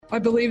I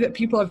believe that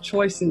people have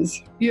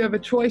choices. You have a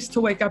choice to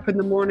wake up in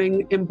the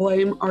morning and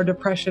blame our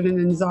depression and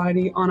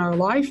anxiety on our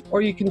life,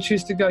 or you can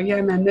choose to go,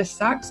 yeah, man, this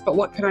sucks, but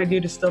what can I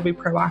do to still be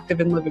proactive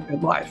and live a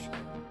good life?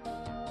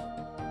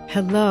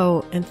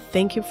 Hello, and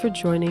thank you for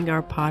joining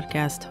our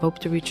podcast, Hope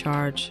to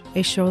Recharge,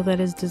 a show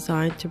that is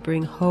designed to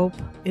bring hope,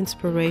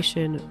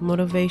 inspiration,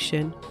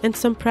 motivation, and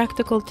some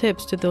practical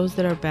tips to those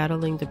that are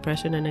battling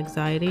depression and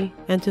anxiety,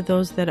 and to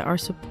those that are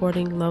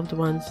supporting loved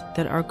ones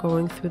that are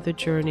going through the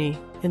journey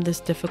in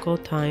this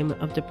difficult time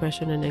of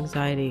depression and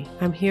anxiety.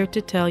 I'm here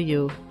to tell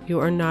you, you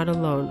are not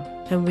alone,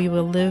 and we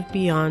will live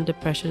beyond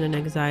depression and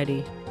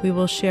anxiety. We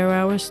will share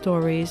our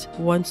stories,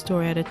 one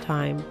story at a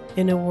time.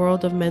 In a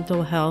world of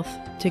mental health,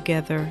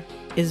 together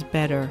is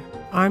better.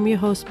 I'm your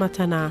host,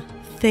 Matana.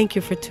 Thank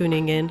you for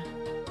tuning in.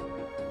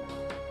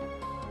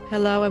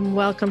 Hello and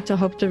welcome to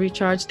Hope to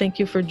Recharge. Thank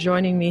you for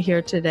joining me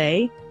here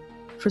today.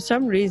 For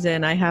some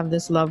reason, I have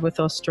this love with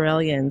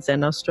Australians,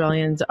 and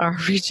Australians are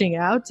reaching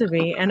out to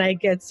me, and I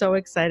get so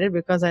excited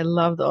because I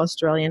love the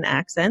Australian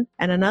accent.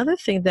 And another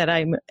thing that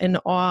I'm in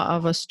awe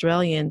of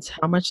Australians,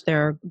 how much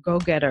they're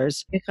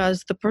go-getters,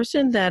 because the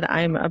person that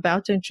I'm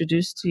about to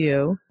introduce to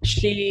you,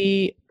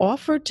 she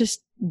offered to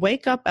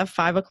wake up at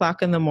 5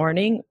 o'clock in the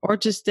morning or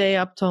to stay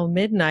up till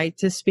midnight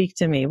to speak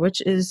to me,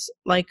 which is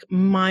like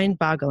mind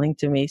boggling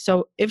to me.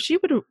 So if she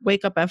would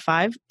wake up at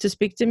 5 to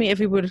speak to me, if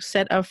we would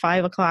set a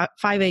 5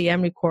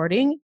 a.m.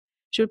 recording,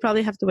 she would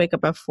probably have to wake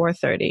up at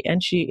 4:30.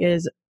 And she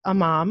is a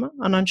mom,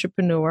 an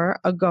entrepreneur,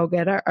 a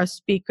go-getter, a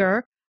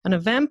speaker, an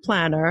event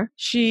planner.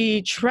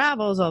 She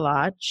travels a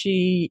lot.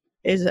 She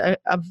is a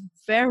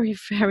very,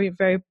 very,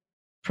 very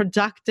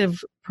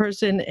productive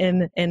person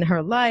in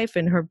her life,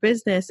 in her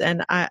business,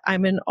 and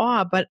I'm in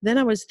awe. But then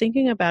I was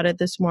thinking about it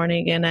this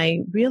morning, and I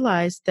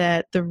realized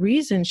that the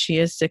reason she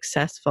is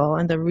successful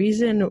and the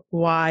reason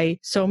why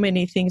so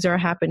many things are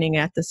happening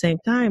at the same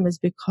time is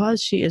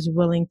because she is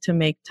willing to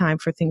make time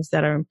for things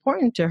that are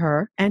important to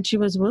her. And she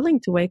was willing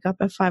to wake up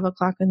at 5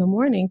 o'clock in the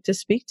morning to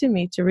speak to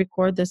me, to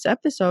record this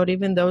episode,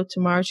 even though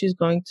tomorrow she's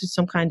going to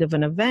some kind of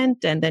an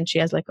event, and then she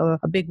has like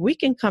a big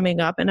weekend coming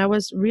up. And I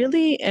was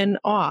really in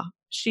awe.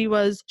 She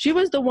was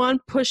the one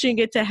pushing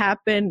it to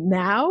happen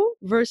now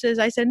versus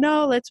I said,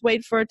 no, let's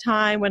wait for a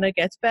time when it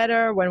gets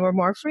better, when we're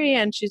more free.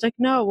 And she's like,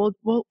 no,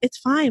 we'll it's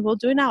fine. We'll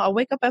do it now. I'll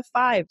wake up at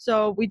 5.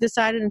 So we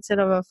decided instead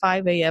of a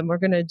 5 a.m., we're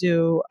going to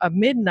do a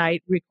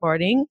midnight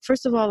recording.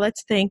 First of all,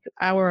 let's thank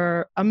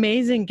our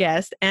amazing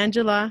guest,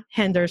 Angela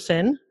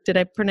Henderson. Did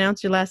I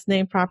pronounce your last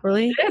name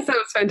properly? Yes, that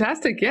was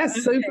fantastic. Yes,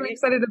 okay. Super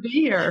excited to be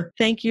here.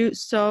 Thank you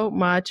so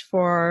much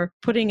for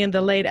putting in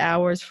the late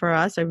hours for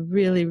us. I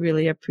really,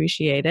 really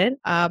appreciate it.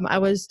 I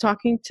was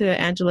talking to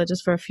Angela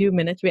just for a few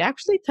minutes. We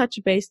actually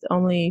touched base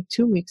only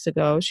 2 weeks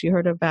ago. She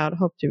heard about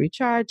Hope to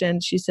Recharge,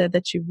 and she said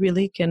that she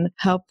really can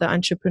help the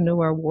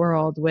entrepreneur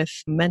world with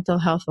mental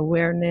health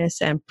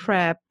awareness and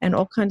prep and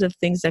all kinds of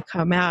things that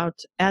come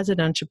out as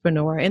an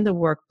entrepreneur in the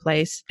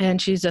workplace.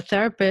 And she's a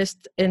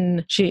therapist,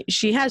 and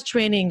she has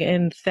training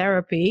in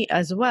therapy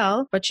as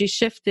well, but she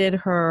shifted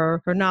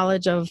her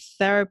knowledge of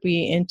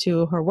therapy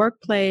into her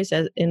workplace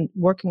as in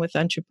working with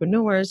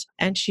entrepreneurs.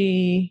 And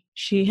she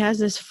has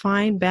this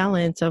fine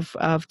balance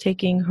of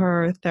taking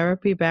her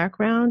therapy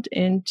background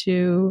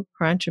into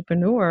her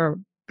entrepreneur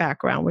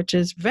background, which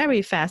is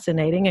very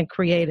fascinating and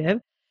creative.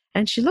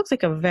 And she looks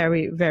like a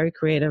very, very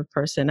creative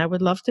person. I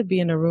would love to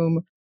be in a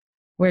room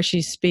where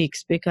she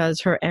speaks because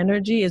her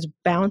energy is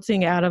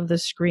bouncing out of the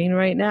screen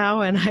right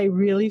now. And I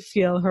really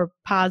feel her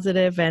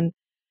positive, and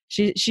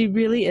she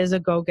really is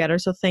a go-getter.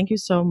 So thank you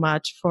so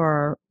much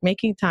for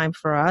making time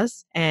for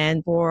us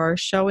and for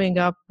showing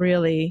up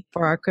really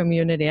for our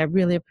community. I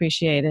really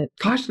appreciate it.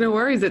 Gosh, no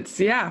worries.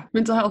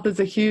 Mental health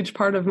is a huge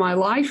part of my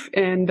life.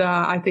 And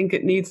I think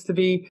it needs to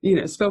be,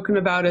 spoken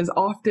about as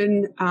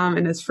often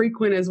and as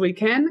frequent as we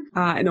can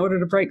in order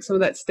to break some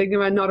of that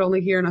stigma, not only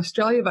here in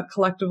Australia, but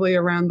collectively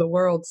around the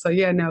world. So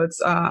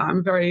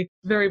I'm very,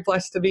 very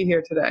blessed to be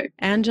here today.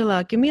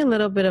 Angela, give me a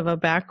little bit of a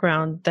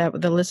background that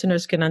the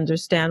listeners can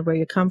understand where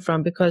you come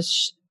from,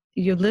 because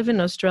you live in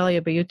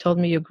Australia, but you told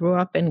me you grew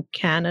up in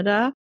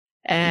Canada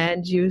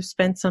and you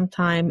spent some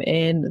time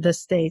in the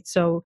States.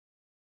 So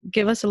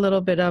give us a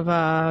little bit of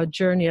a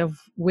journey of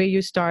where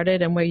you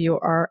started and where you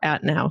are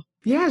at now.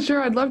 Yeah,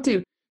 sure. I'd love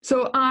to.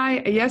 So I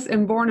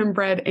am born and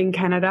bred in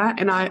Canada,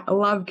 and I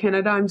love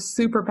Canada. I'm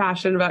super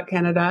passionate about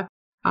Canada.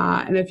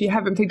 And if you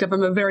haven't picked up,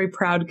 I'm a very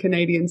proud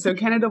Canadian. So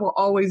Canada will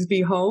always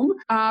be home.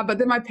 But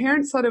then my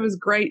parents thought it was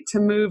great to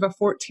move a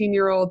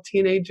 14-year-old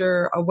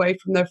teenager away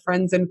from their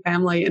friends and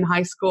family in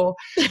high school.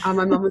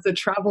 My mom was a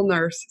travel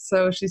nurse.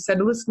 So she said,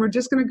 listen, we're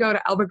just going to go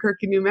to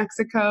Albuquerque, New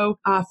Mexico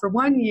for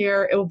 1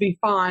 year. It will be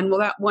fun. Well,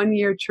 that 1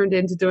 year turned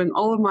into doing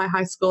all of my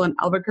high school in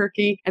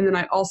Albuquerque. And then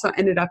I also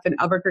ended up in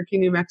Albuquerque,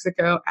 New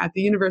Mexico at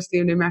the University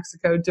of New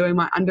Mexico doing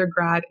my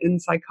undergrad in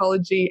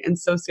psychology and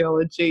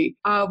sociology,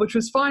 which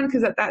was fun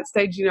because at that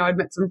stage, college, I'd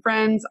met some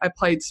friends, I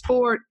played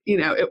sport,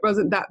 it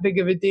wasn't that big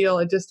of a deal.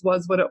 It just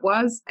was what it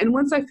was. And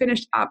once I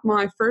finished up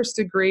my first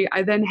degree,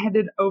 I then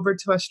headed over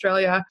to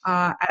Australia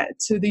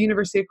to the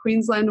University of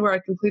Queensland, where I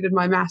completed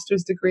my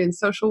master's degree in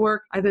social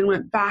work. I then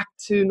went back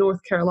to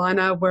North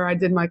Carolina, where I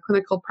did my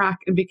clinical prac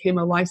and became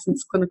a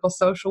licensed clinical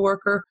social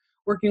worker,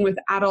 working with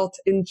adult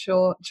and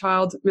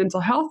child mental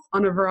health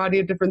on a variety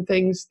of different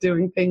things,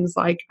 doing things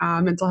like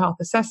mental health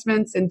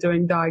assessments and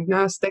doing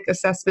diagnostic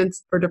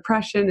assessments for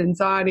depression,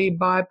 anxiety,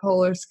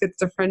 bipolar,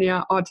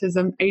 schizophrenia,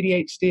 autism,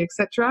 ADHD,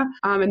 etc.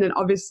 And then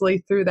obviously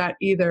through that,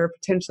 either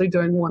potentially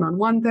doing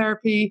one-on-one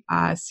therapy,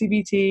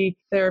 CBT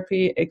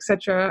therapy,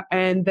 etc.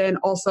 And then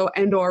also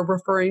or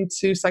referring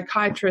to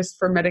psychiatrists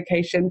for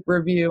medication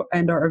review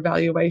or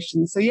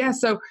evaluation.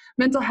 So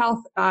mental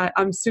health,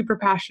 I'm super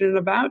passionate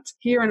about.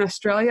 Here in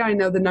Australia, I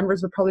know the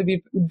numbers would probably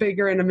be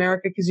bigger in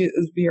America because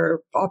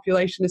your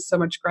population is so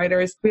much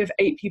greater. We have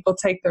 8 people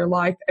take their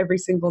life every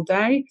single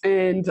day,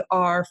 and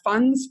our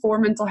funds for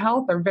mental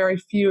health are very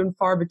few and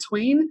far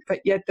between, but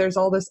yet there's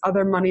all this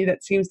other money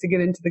that seems to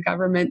get into the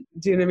government,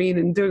 do you know what I mean,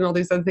 and doing all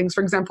these other things.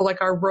 For example,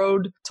 like our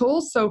road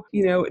tolls. So,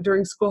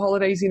 during school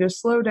holidays,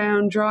 slow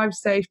down, drive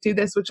safe, do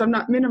this, which I'm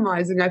not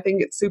minimizing. I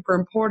think it's super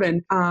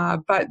important.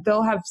 But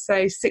they'll have,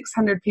 say,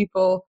 600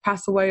 people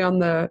pass away on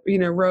the,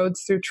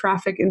 roads through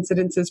traffic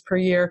incidences per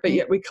year, but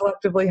yet we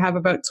collectively have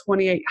about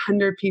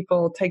 2,800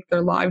 people take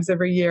their lives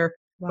every year.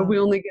 Wow. But we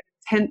only get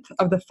a tenth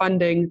of the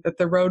funding that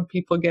the road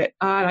people get.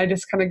 And I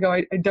just kind of go,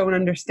 I don't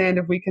understand.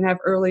 If we can have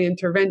early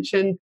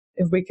intervention,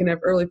 if we can have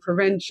early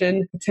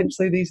prevention,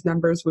 potentially these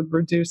numbers would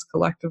reduce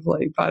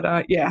collectively. But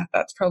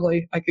that's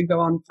probably, I could go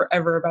on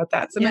forever about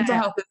that. So mental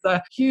health is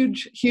a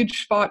huge,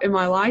 huge spot in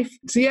my life.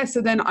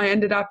 So then I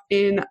ended up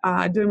in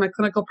doing my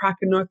clinical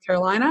practice in North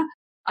Carolina.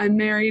 I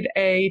married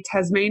a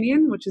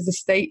Tasmanian, which is a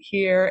state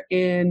here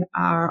in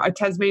a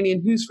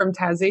Tasmanian who's from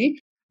Tassie,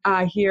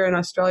 here in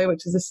Australia,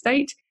 which is a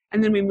state.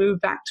 And then we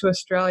moved back to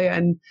Australia.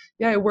 And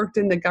I worked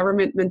in the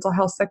government mental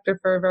health sector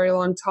for a very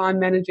long time,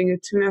 managing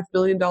a $2.5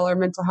 million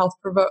mental health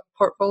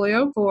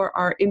portfolio for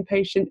our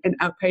inpatient and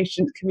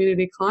outpatient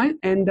community client.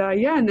 And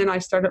and then I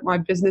started my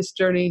business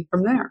journey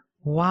from there.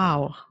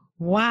 Wow.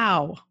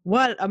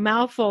 What a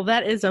mouthful.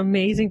 That is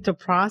amazing to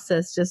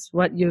process.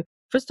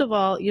 First of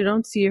all, you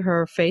don't see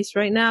her face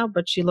right now,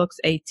 but she looks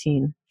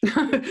 18.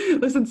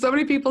 Listen, so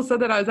many people said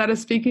that I was at a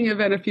speaking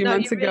event a few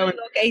months ago. Really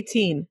look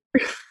 18.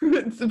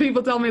 So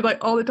people tell me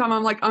all the time,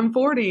 I'm like, I'm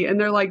 40. And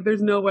they're like,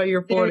 there's no way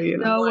you're 40.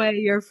 There's no way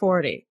you're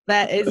 40.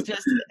 That is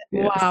just,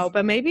 yes. Wow.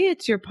 But maybe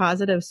it's your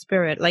positive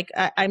spirit.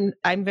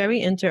 I'm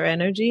very into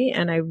energy,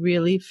 and I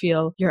really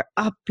feel you're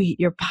upbeat,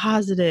 you're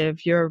positive,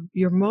 you're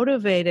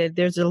motivated.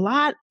 There's a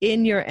lot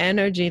in your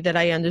energy that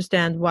I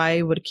understand why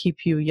it would keep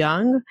you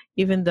young,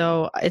 even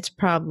though it's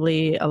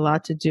probably a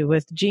lot to do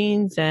with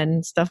genes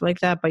and stuff like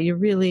that. But you're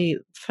really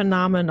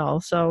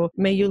phenomenal. So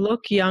may you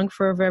look young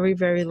for a very,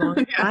 very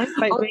long time.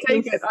 I'll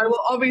take it. I will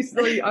always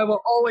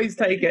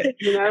take it.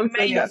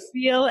 May you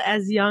feel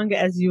as young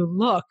as you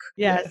look.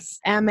 Yes.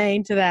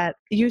 Amen to that.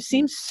 You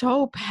seem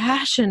so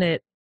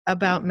passionate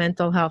about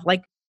mental health,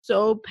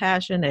 so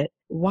passionate.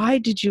 Why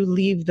did you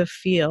leave the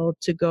field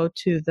to go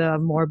to the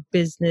more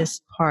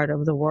business part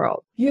of the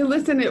world? Yeah,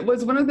 listen, it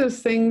was one of those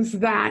things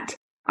that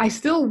I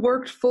still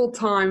worked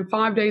full-time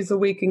 5 days a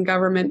week in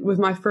government with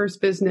my first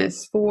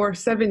business for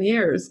 7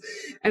 years.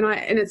 And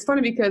it's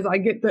funny because I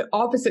get the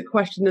opposite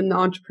question in the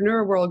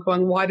entrepreneur world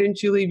going, why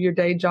didn't you leave your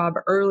day job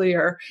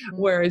earlier?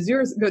 Whereas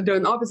you're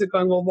doing the opposite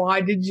going, well,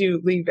 why did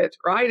you leave it?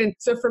 Right. And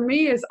so for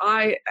me is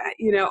I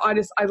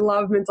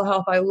love mental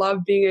health. I love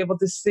being able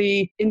to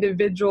see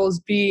individuals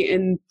be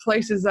in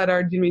places that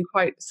are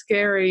quite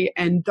scary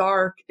and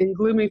dark and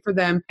gloomy for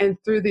them. And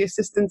through the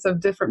assistance of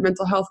different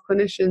mental health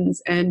clinicians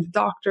and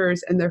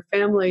doctors and their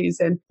families,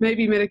 and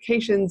maybe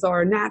medications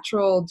are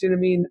natural,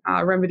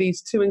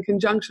 remedies too, in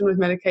conjunction with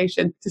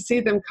medication, to see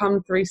them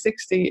come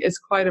 360 is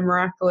quite a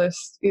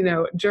miraculous,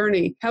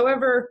 journey.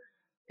 However,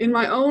 in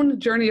my own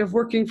journey of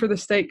working for the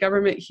state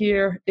government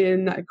here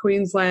in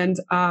Queensland,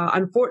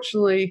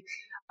 unfortunately,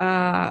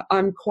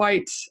 I'm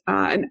quite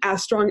a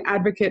strong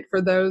advocate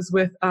for those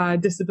with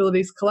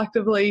disabilities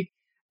collectively.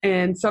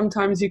 And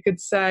sometimes you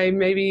could say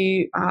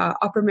maybe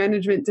upper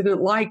management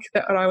didn't like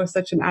that I was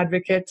such an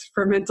advocate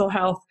for mental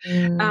health.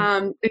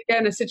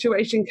 Again, a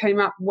situation came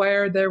up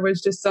where there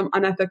was just some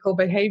unethical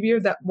behavior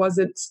that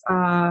wasn't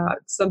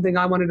something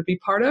I wanted to be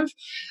part of.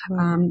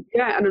 And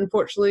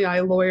unfortunately,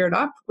 I lawyered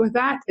up with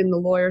that. And the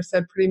lawyer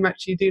said pretty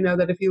much, you do know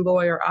that if you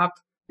lawyer up,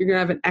 you're going to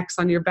have an X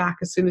on your back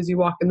as soon as you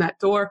walk in that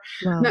door.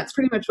 Wow. And that's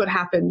pretty much what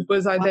happened.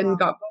 Was I then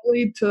got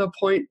bullied to the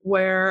point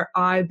where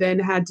I then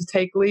had to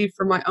take leave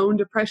for my own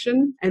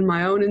depression and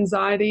my own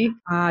anxiety,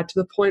 to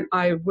the point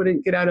I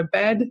wouldn't get out of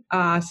bed.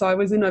 So I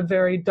was in a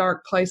very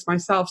dark place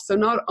myself. So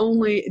not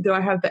only do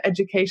I have the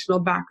educational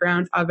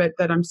background of it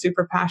that I'm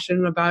super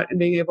passionate about and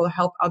being able to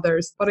help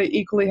others, but I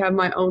equally have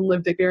my own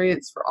lived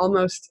experience for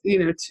almost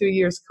 2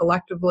 years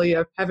collectively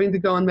of having to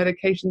go on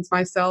medications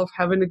myself,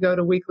 having to go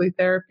to weekly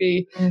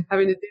therapy,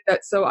 having to do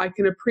that so I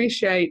can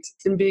appreciate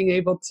and being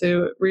able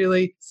to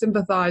really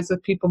sympathize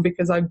with people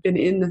because I've been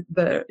in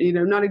the,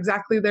 not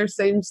exactly their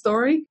same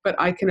story, but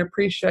I can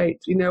appreciate,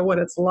 what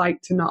it's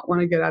like to not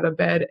want to get out of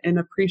bed and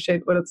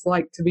appreciate what it's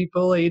like to be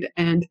bullied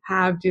and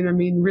have,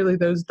 really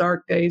those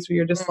dark days where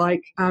you're just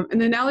like,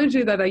 an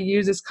analogy that I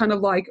use is kind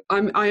of like,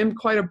 I am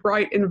quite a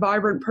bright and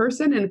vibrant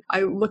person. And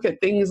I look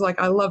at things like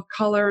I love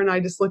color and I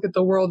just look at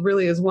the world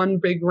really as one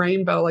big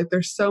rainbow. Like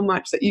there's so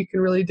much that you can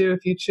really do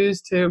if you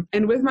choose to.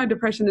 And with my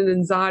depression and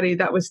anxiety,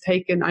 that was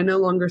taken. I no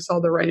longer saw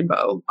the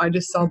rainbow. I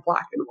just saw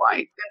black and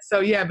white. And so,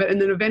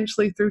 and then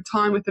eventually through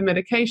time with the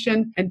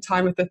medication and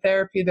time with the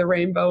therapy, the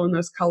rainbow and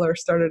those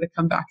colors started to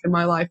come back in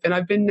my life. And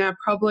I've been now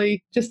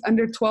probably just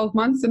under 12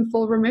 months in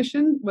full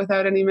remission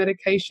without any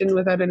medication,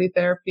 without any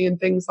therapy and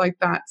things like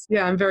that.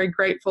 Yeah, I'm very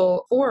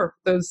grateful for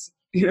those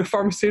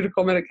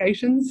pharmaceutical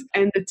medications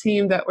and the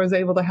team that was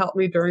able to help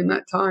me during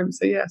that time.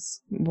 So yes.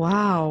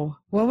 Wow.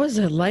 What was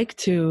it like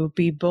to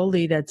be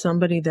bullied at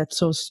somebody that's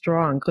so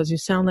strong? Because you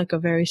sound like a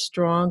very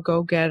strong,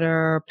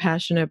 go-getter,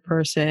 passionate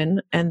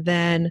person. And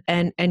then,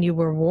 and you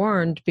were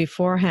warned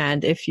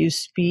beforehand, if you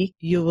speak,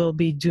 you will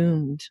be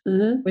doomed,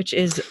 which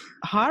is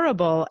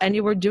horrible. And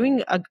you were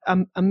doing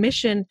a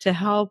mission to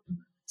help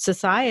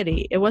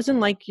society. It wasn't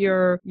like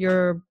you're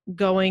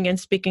going and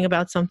speaking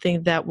about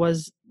something that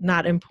was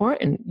not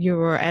important. You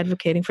were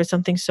advocating for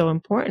something so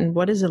important.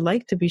 What is it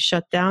like to be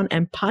shut down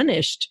and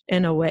punished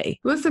in a way?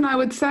 Listen, I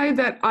would say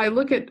that I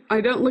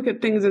don't look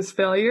at things as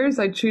failures.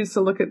 I choose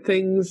to look at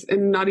things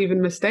and not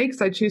even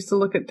mistakes. I choose to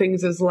look at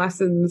things as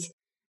lessons.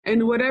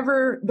 And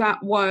whatever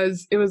that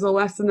was, it was a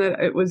lesson that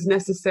it was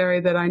necessary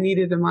that I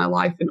needed in my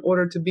life in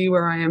order to be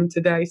where I am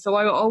today. So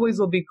I always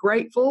will be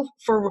grateful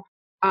for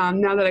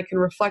now that I can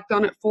reflect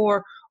on it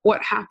for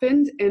what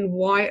happened and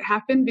why it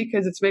happened,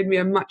 because it's made me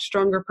a much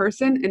stronger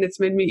person and it's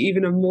made me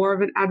even a more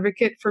of an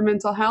advocate for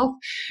mental health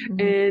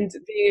and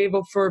being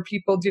able for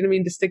people,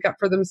 to stick up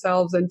for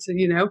themselves and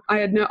to,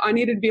 I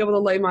needed to be able to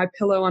lay my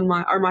pillow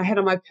my head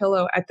on my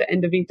pillow at the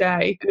end of each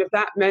day. And if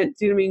that meant,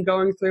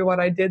 going through what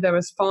I did, that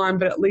was fine.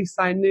 But at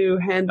least I knew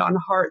hand on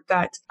heart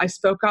that I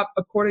spoke up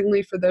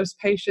accordingly for those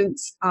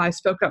patients. I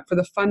spoke up for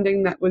the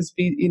funding that was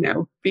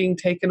being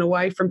taken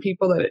away from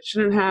people that it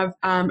shouldn't have.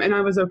 And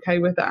I was okay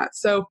with that.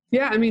 So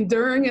yeah,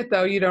 during it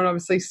though, you don't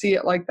obviously see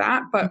it like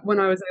that. But when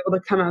I was able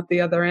to come out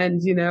the other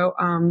end,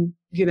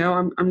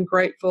 I'm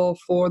grateful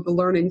for the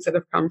learnings that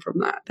have come from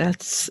that.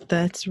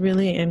 That's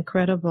really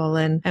incredible.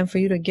 And for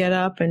you to get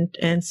up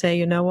and say,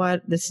 you know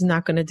what, this is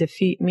not going to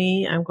defeat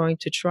me. I'm going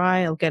to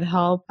try. I'll get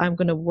help. I'm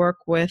going to work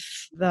with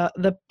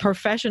the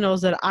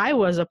professionals that I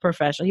was a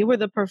professional. You were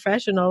the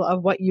professional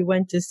of what you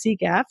went to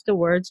seek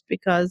afterwards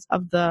because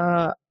of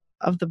the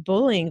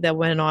bullying that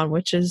went on,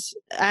 which is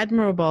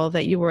admirable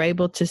that you were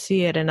able to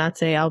see it and not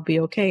say, I'll be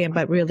okay,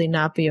 but really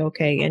not be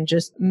okay and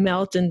just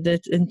melt into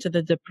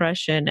the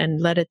depression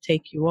and let it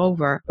take you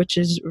over, which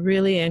is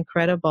really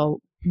incredible.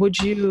 Would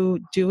you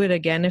do it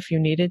again if you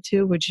needed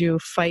to? Would you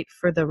fight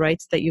for the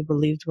rights that you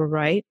believed were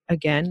right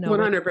again?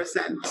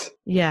 100%.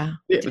 Yeah.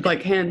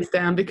 Like hands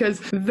down,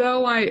 because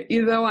though I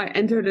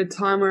entered a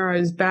time where I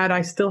was bad,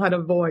 I still had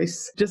a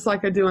voice, just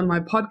like I do on my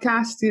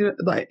podcast,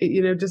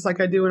 just like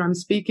I do when I'm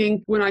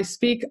speaking. When I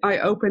speak, I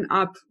open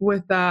up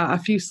with a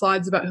few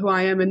slides about who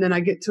I am, and then I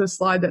get to a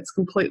slide that's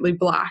completely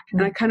black.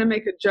 And I kind of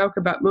make a joke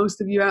about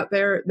most of you out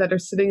there that are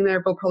sitting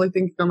there will probably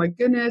think, oh my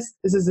goodness,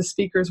 this is the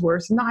speaker's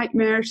worst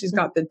nightmare. She's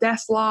got the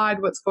desk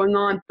slide, what's going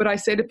on? But I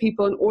say to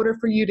people, in order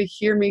for you to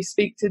hear me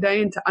speak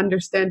today and to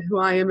understand who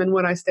I am and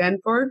what I stand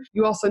for,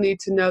 you also need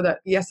to know that,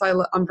 yes,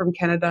 I'm from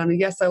Canada, and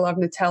yes, I love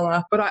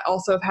Nutella, but I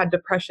also have had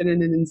depression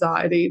and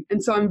anxiety.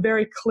 And so I'm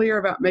very clear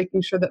about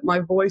making sure that my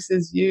voice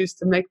is used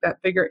to make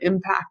that bigger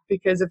impact,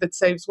 because if it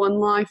saves one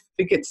life,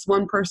 if it gets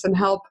one person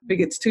help, if it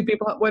gets two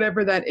people,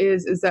 whatever that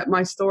is that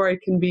my story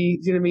can be,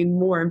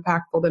 more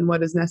impactful than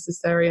what is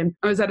necessary. And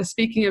I was at a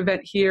speaking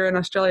event here in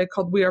Australia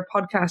called We Are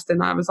Podcast,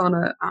 and I was on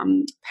a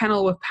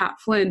panel with Pat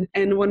Flynn.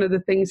 And one of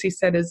the things he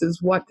said is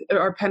what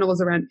our panel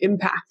was around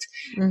impact.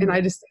 And I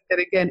just think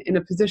that, again, in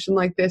a position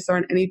like this or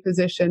in any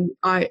position,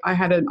 I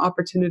had an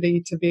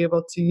opportunity to be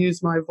able to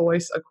use my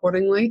voice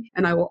accordingly.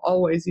 And I will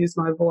always use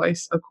my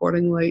voice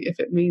accordingly if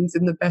it means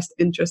in the best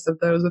interest of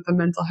those with a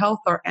mental health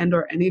or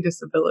any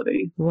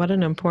disability. What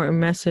an important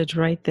message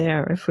right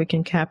there. If we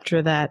can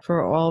capture that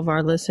for all of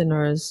our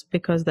listeners,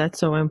 because that's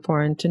so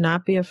important, to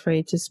not be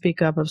afraid to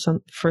speak up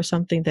for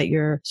something that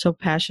you're so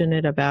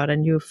passionate about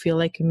and you feel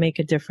like can make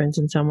a difference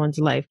in someone's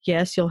life.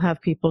 Yes, you'll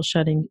have people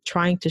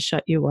trying to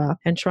shut you up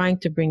and trying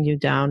to bring you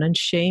down and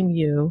shame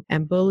you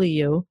and bully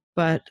you,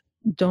 but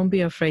don't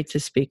be afraid to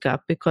speak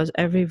up, because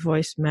every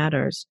voice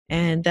matters.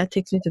 And that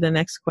takes me to the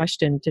next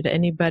question. Did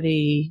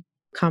anybody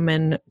come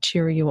and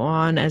cheer you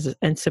on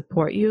and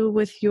support you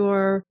with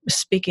your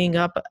speaking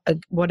up,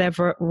 what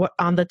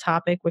on the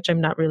topic, which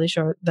I'm not really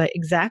sure the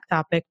exact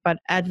topic, but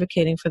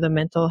advocating for the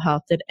mental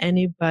health? Did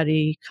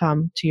anybody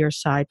come to your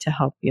side to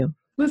help you?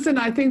 Listen,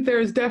 I think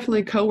there's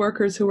definitely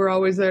coworkers who are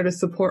always there to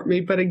support me,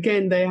 but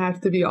again, they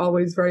have to be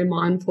always very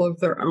mindful of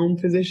their own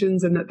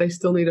positions and that they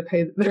still need to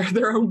pay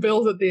their own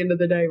bills at the end of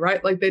the day,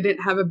 right? Like they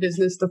didn't have a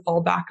business to fall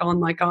back on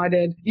like I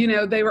did.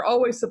 They were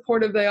always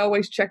supportive. They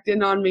always checked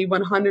in on me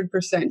 100%,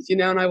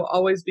 and I will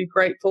always be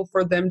grateful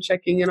for them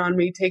checking in on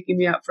me, taking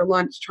me out for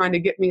lunch, trying to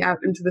get me out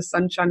into the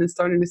sunshine and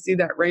starting to see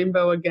that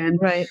rainbow again.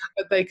 Right.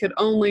 But they could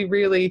only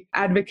really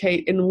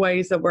advocate in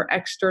ways that were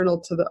external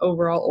to the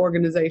overall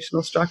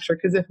organizational structure,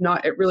 because if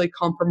not, it really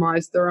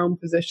compromised their own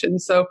position.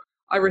 So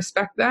I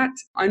respect that.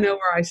 I know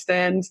where I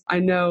stand. I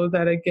know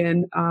that,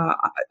 again,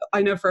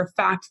 I know for a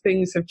fact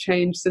things have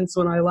changed since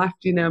when I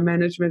left.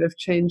 Management have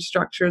changed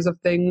structures of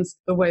things,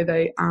 the way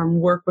they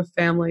work with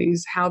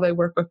families, how they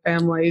work with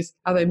families,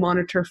 how they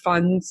monitor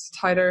funds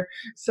tighter.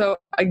 So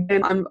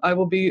again, I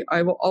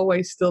will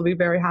always still be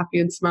very happy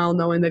and smile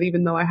knowing that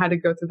even though I had to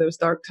go through those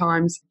dark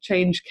times,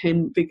 change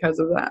came because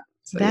of that.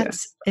 So,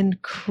 that's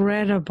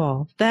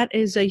incredible. That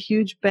is a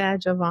huge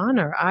badge of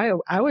honor.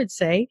 I would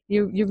say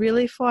you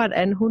really fought,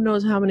 and who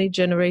knows how many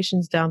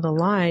generations down the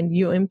line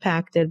you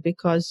impacted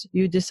because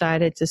you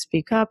decided to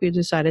speak up, you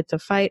decided to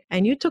fight,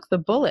 and you took the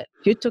bullet.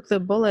 You took the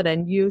bullet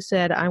and you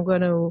said, I'm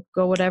going to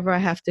go whatever I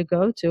have to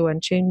go to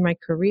and change my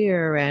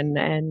career and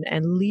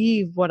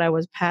leave what I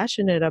was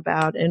passionate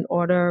about in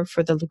order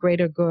for the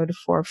greater good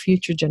for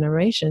future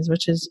generations,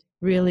 which is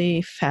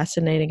really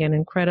fascinating and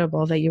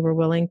incredible that you were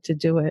willing to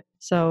do it.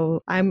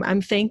 So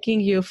I'm thanking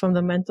you from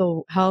the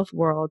mental health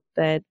world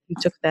that you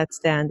took that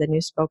stand and you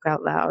spoke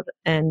out loud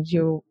and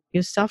you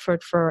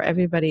suffered for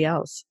everybody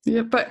else.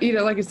 Yeah, but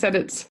like I said,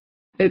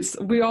 it's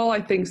we all,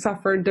 I think,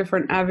 suffer in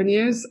different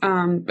avenues.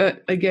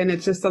 But again,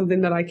 it's just something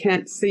that I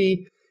can't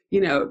see.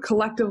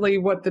 Collectively,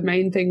 what the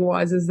main thing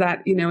was is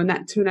that in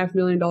that $2.5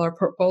 million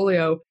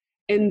portfolio,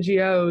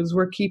 NGOs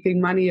were keeping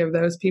money of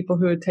those people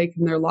who had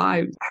taken their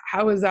lives.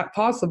 How is that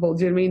possible?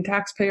 Do you know what I mean?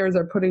 Taxpayers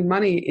are putting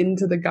money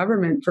into the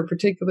government for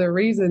particular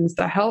reasons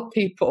to help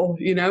people,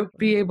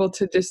 be able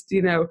to just,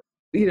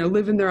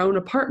 live in their own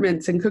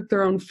apartments and cook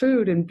their own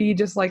food and be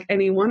just like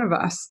any one of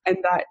us. And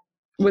that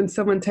when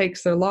someone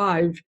takes their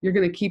life, you're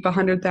going to keep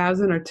 $100,000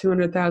 or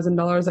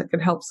 $200,000 that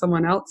could help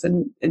someone else,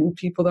 and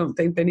people don't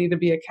think they need to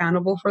be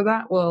accountable for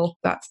that. Well,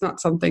 that's not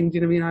something,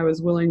 I was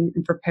willing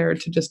and prepared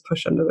to just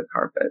push under the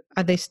carpet.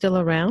 Are they still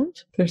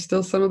around? There's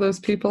still some of those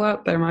people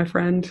out there, my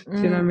friend. Do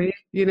you know what I mean?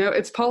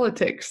 It's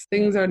politics.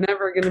 Things are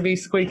never going to be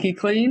squeaky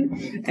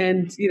clean.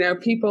 And,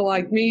 people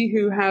like me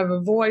who have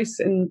a voice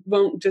and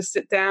won't just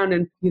sit down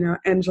and,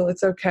 Angela,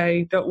 it's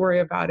okay. Don't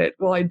worry about it.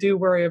 Well, I do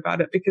worry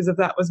about it, because if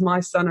that was my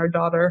son or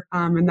daughter,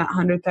 and that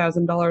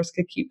 $100,000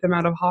 could keep them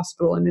out of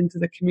hospital and into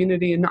the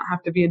community and not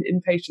have to be an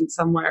inpatient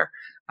somewhere,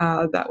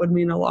 that would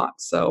mean a lot.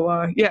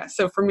 So,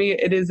 so for me,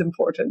 it is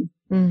important.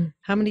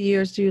 How many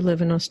years do you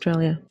live in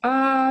Australia?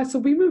 So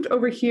we moved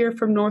over here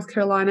from North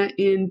Carolina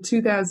in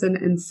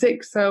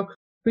 2006. So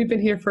we've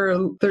been here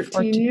for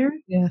 13 years.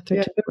 Yeah,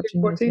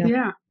 14 years.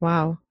 Yeah.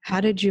 Wow. How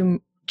did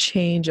you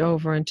change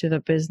over into the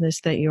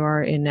business that you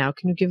are in now?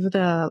 Can you give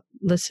the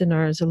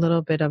listeners a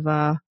little bit of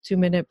a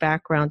 2-minute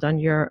background on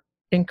your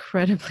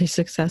incredibly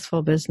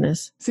successful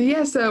business?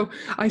 So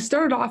I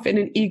started off in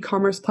an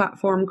e-commerce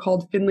platform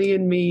called Finley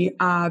and Me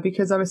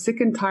because I was sick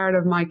and tired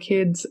of my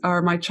kids,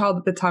 or my child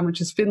at the time,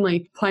 which is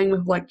Finley, playing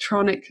with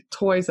electronic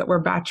toys that were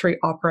battery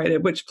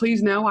operated, which,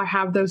 please know, I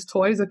have those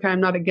toys. Okay, I'm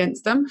not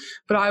against them,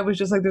 but I was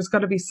just like, there's got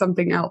to be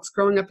something else.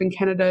 Growing up in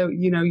Canada,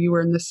 you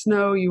were in the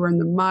snow, you were in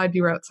the mud,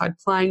 you were outside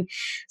playing.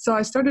 So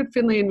I started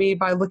Finley and Me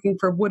by looking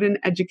for wooden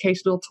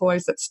educational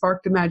toys that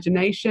sparked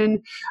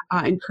imagination,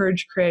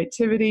 encouraged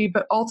creativity,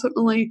 but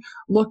ultimately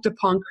looked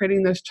upon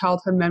creating those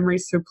childhood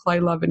memories through play,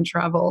 love, and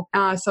travel.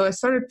 So I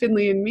started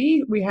Finley and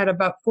Me. We had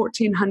about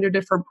 1,400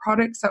 different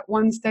products at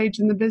one stage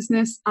in the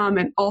business.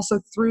 And also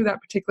through that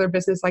particular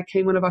business, I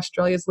became one of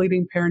Australia's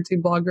leading parenting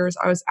bloggers.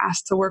 I was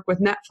asked to work with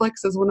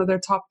Netflix as one of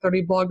their top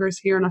 30 bloggers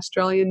here in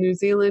Australia and New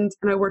Zealand.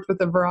 And I worked with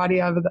a variety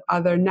of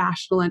other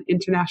national and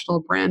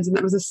international brands. And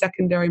that was a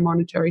secondary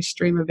monetary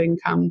stream of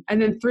income.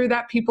 And then through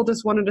that, people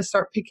just wanted to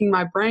start picking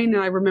my brain.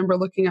 And I remember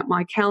looking at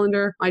my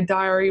calendar, my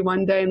diary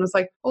one day, and was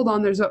like, hold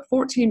on, there's about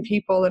 14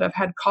 people that have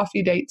had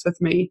coffee dates with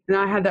me. And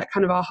I had that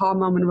kind of aha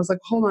moment and was like,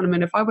 hold on a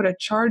minute, if I would have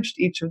charged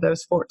each of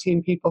those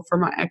 14 people for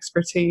my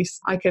expertise,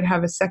 I could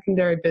have a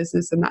secondary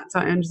business. And that's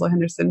how Angela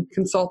Henderson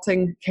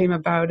Consulting came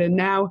about. And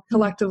now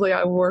collectively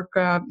I work,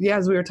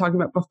 as we were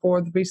talking about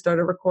before we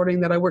started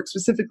recording, that I work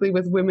specifically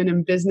with women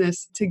in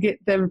business to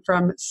get them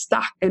from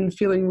stuck and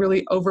feeling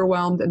really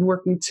overwhelmed and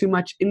working too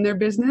much in their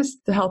business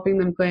to helping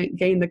them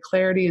gain the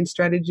clarity and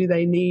strategy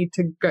they need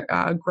to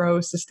grow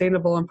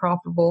sustainable and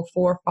profitable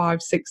 4,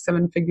 5, 6,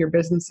 7-figure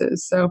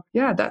businesses. So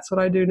that's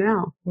what I do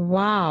now.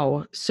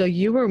 Wow. So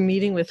you were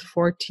meeting with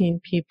 14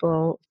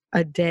 people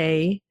a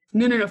day?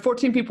 No,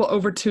 14 people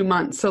over 2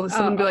 months. So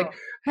someone would be like,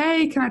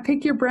 hey, can I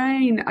pick your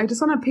brain? I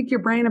just want to pick your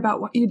brain about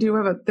what you do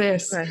about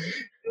this. Right.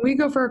 we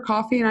go for a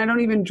coffee? And I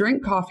don't even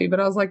drink coffee, but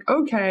I was like,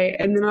 okay.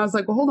 And then I was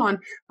like, well, hold on.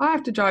 I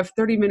have to drive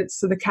 30 minutes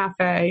to the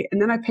cafe,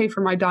 and then I pay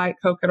for my Diet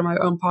Coke out of my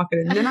own pocket.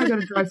 And then I got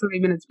to drive 30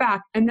 minutes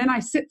back. And then I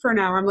sit for an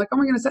hour. I'm like, oh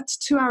my goodness, that's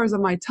 2 hours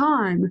of my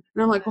time.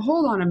 And I'm like, well,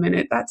 hold on a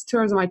minute. That's 2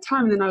 hours of my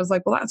time. And then I was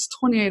like, well, that's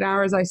 28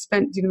 hours I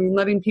spent,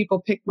 letting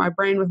people pick my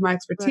brain with my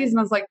expertise. Right. And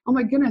I was like, oh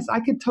my goodness, I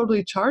could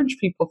totally charge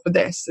people for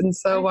this. And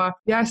so,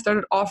 I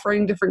started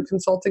offering different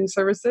consulting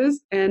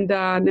services. And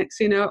next,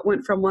 it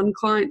went from one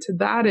client to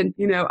that and,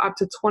 up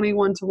to 20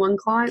 one-to-one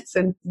clients.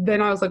 And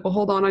then I was like, well,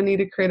 hold on, I need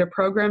to create a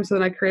program. So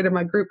then I created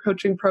my group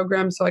coaching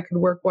program so I could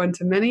work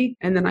one-to-many.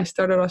 And then I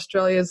started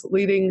Australia's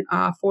leading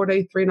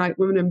 4-day, 3-night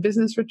women in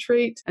business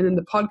retreat. And then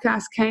the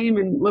podcast came,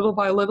 and little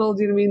by little,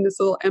 this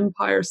little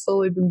empire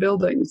slowly been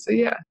building. So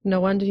yeah. No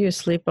wonder you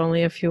sleep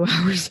only a few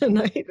hours a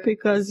night,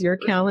 because your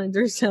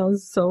calendar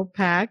sounds so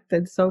packed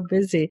and so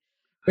busy,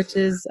 which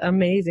is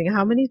amazing.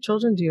 How many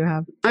children do you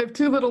have? I have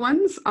 2 little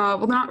ones.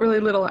 Well, not really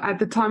little. At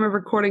the time of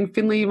recording,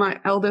 Finley, my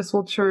eldest,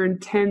 will turn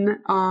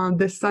 10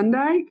 this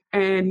Sunday,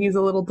 and he's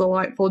a little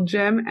delightful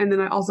gem. And then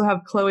I also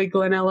have Chloe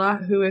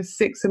Glenella, who is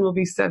 6 and will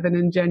be 7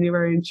 in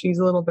January, and she's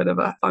a little bit of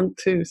a funk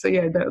too. So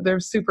yeah, they're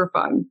super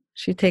fun.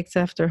 She takes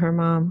after her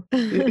mom.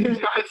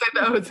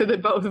 I'd say they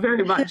both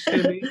very much.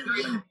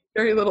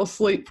 Very little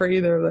sleep for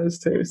either of those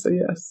two. So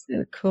yes.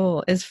 Yeah,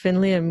 cool. Is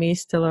Finley and Me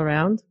still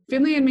around?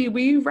 Finley and Me,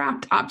 we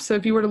wrapped up. So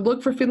if you were to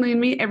look for Finley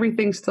and Me,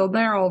 everything's still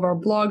there. All of our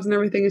blogs and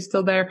everything is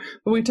still there.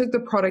 But we took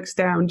the products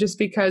down just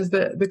because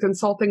the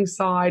consulting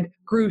side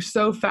grew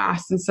so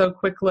fast and so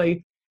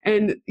quickly.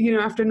 And,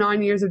 after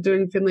 9 years of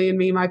doing Finley and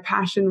Me, my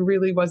passion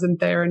really wasn't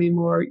there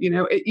anymore.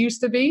 It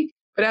used to be.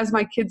 But as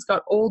my kids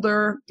got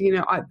older,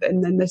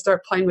 and then they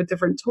start playing with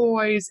different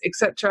toys,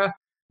 etc.,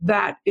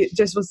 that it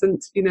just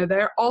wasn't,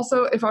 there.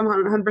 Also, if I'm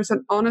 100%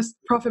 honest,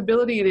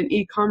 profitability in an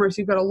e-commerce,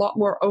 you've got a lot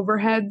more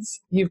overheads,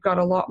 you've got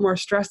a lot more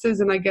stresses.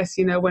 And I guess,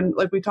 when,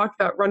 like we talked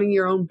about, running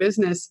your own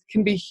business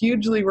can be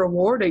hugely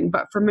rewarding.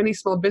 But for many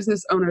small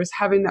business owners,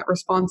 having that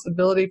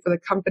responsibility for the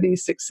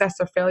company's success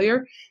or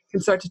failure can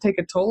start to take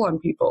a toll on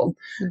people.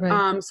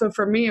 Right. So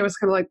for me, it was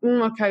kind of like,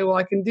 okay, well,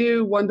 I can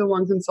do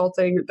one-to-one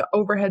consulting. The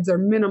overheads are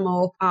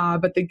minimal,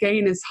 but the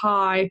gain is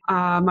high.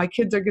 My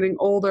kids are getting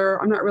older.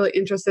 I'm not really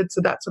interested.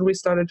 So that's when we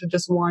started to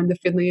just wind the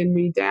Finley and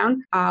Me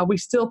down. We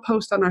still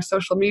post on our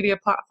social media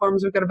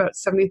platforms. We've got about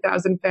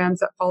 70,000 fans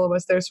that follow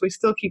us there. So we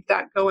still keep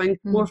that going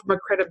more from a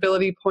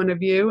credibility point of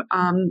view,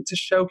 to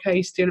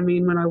showcase,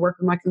 when I work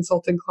with my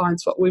consulting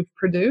clients, what we've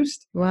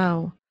produced.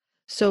 Wow.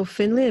 So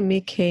Finley and Me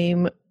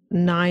came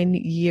 9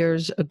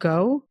 years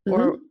ago,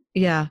 or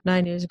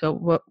 9 years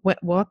ago.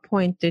 What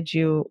point did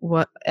you,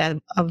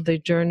 of the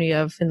journey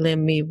of Finley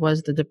and Me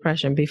was the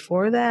depression?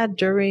 Before that,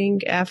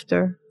 during,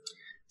 after?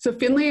 So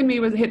Finley and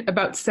Me was hit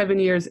about 7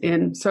 years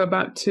in. So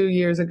about 2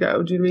 years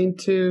ago. Do you mean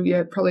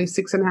probably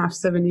 6.5,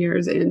 7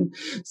 years in.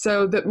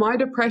 So that my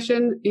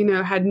depression,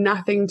 had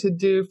nothing to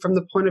do from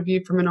the point of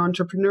view, from an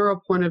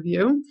entrepreneurial point of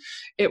view.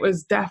 It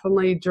was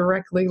definitely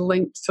directly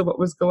linked to what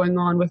was going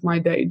on with my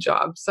day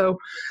job. So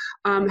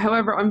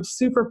however, I'm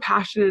super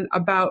passionate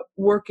about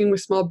working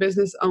with small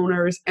business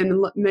owners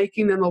and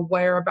making them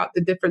aware about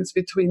the difference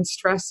between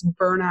stress,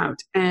 burnout,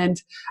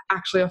 and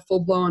actually a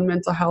full-blown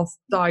mental health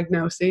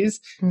diagnosis,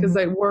 because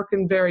they work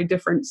in very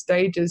different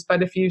stages.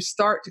 But if you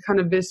start to kind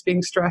of this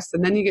being stressed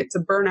and then you get to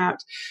burnout,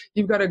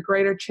 you've got a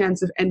greater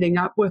chance of ending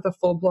up with a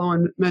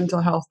full-blown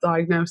mental health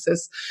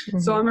diagnosis.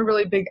 So I'm a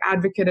really big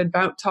advocate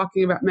about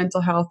talking about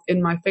mental health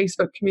in my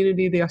Facebook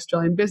community, the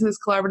Australian Business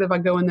Collaborative. I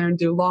go in there and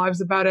do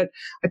lives about it.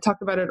 I talk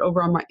about it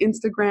over on my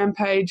Instagram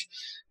page,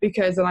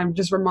 because I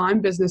just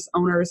remind business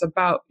owners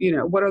about,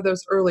 what are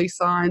those early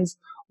signs?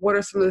 What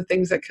are some of the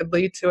things that could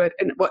lead to it?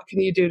 And what can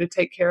you do to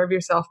take care of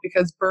yourself?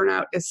 Because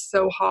burnout is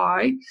so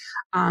high,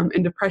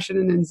 and depression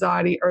and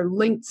anxiety are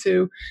linked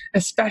to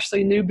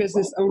especially new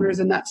business owners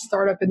and that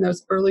startup in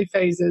those early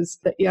phases,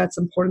 that, it's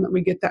important that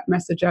we get that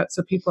message out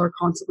so people are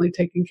constantly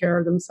taking care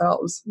of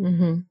themselves.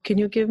 Can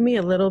you give me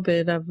a little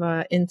bit of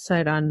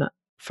insight on,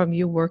 from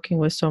you working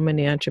with so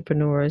many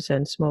entrepreneurs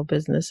and small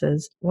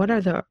businesses, what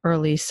are the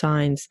early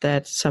signs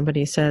that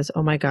somebody says,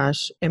 oh my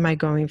gosh, am I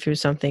going through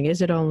something?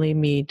 Is it only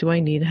me? Do I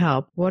need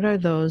help? What are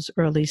those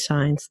early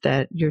signs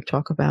that you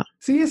talk about?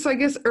 So yes, I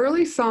guess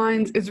early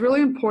signs is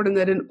really important,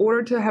 that in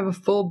order to have a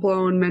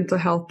full-blown mental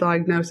health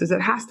diagnosis,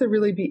 it has to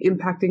really be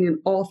impacting in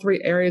all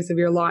 3 areas of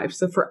your life.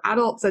 So for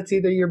adults, that's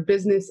either your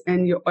business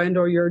and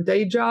or your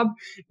day job,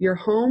 your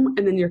home,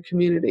 and then your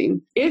community.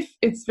 If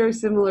it's very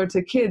similar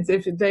to kids,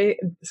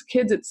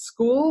 kids at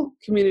school,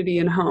 community,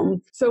 and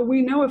home. So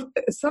we know if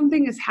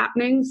something is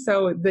happening,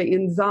 so the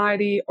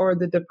anxiety or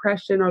the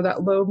depression or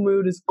that low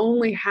mood is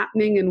only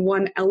happening in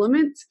one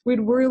element,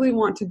 we'd really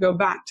want to go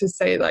back to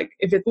say, like,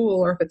 if it's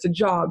school or if it's a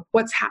job,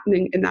 what's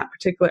happening in that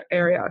particular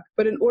area.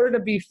 But in order to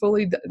be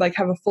fully,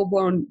 have a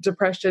full-blown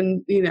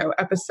depression,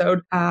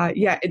 episode,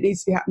 it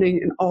needs to be happening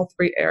in all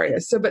 3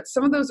 areas. So, but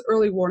some of those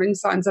early warning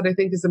signs that I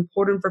think is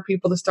important for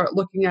people to start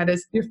looking at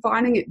is, you're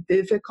finding it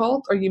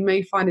difficult, or you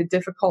may find it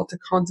difficult to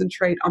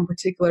concentrate on particular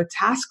particular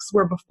tasks,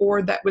 where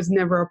before that was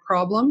never a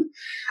problem.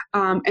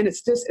 And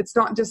it's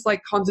not just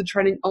like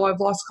concentrating, oh, I've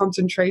lost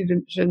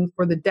concentration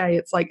for the day.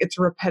 It's like it's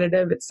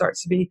repetitive. It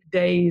starts to be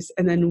days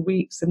and then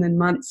weeks and then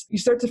months. You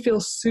start to feel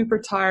super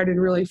tired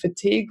and really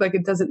fatigued. Like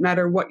it doesn't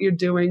matter what you're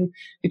doing.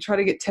 You try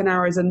to get 10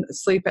 hours in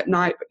sleep at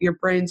night, but your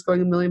brain's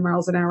going a million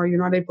miles an hour.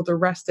 You're not able to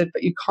rest it,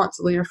 but you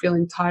constantly are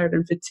feeling tired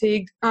and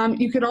fatigued.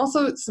 You can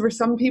also, for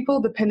some people,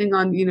 depending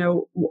on,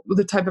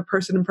 the type of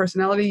person and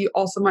personality, you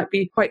also might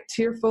be quite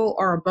tearful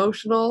or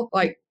emotional.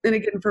 And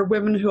again, for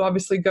women who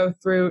obviously go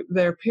through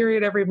their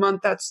period every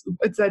month, that's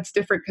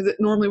different, because it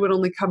normally would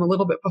only come a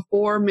little bit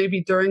before,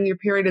 maybe during your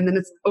period, and then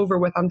it's over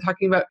with. I'm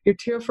talking about you're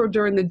tearful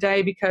during the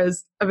day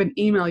because of an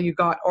email you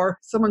got, or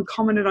someone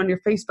commented on your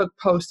Facebook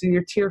post and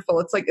you're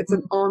tearful. It's like it's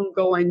an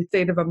ongoing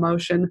state of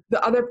emotion.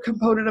 The other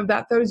component of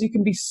that, though, is you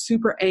can be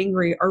super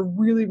angry or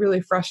really,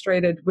 really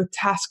frustrated with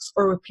tasks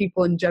or with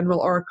people in general,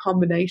 or a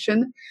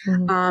combination.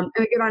 And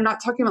again, I'm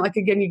not talking about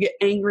you get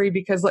angry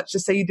because, let's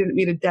just say, you didn't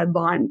meet a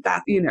deadline.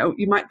 That,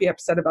 you might be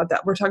upset about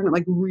that. We're talking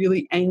about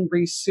really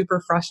angry,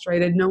 super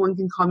frustrated. No one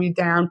can calm you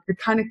down. You're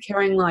kind of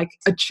carrying like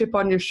a chip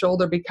on your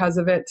shoulder because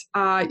of it.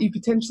 You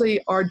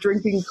potentially are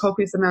drinking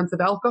copious amounts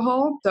of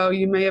alcohol. So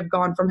you may have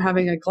gone from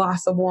having a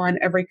glass of wine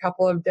every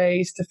couple of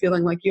days to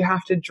feeling like you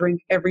have to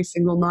drink every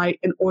single night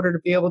in order to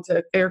be able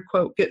to, air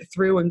quote, get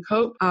through and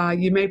cope.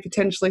 You may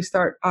potentially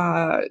start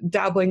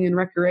dabbling in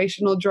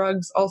recreational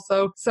drugs.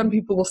 Also, some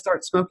people will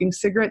start smoking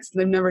cigarettes.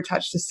 They've never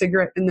touched a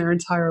cigarette in their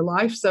entire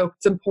life. So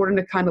it's important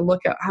to kind of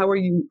look at how are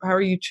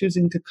you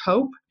choosing to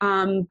cope.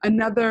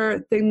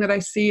 Another thing that I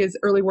see is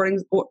early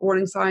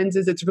warning signs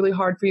is it's really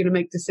hard for you to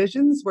make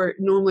decisions, where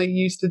normally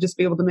you used to just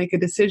be able to make a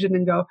decision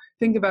and go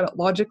think about it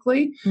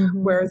logically.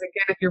 Whereas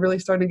again, if you're really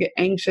starting to get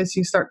anxious,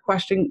 you start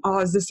questioning, oh,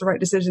 is this the right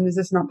decision? Is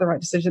this not the right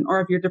decision?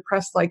 Or if you're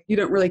depressed, like you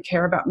don't really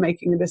care about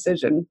making a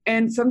decision.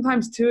 And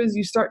sometimes too, is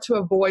you start to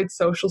avoid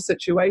social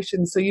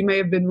situations. So you may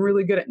have been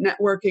really good at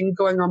networking,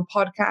 going on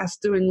podcasts,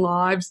 doing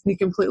lives, and you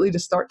completely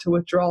just start to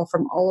withdraw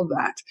from all of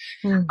that.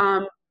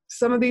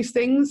 Some of these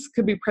things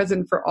could be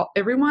present for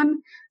everyone.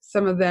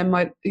 Some of them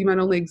you might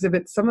only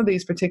exhibit some of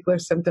these particular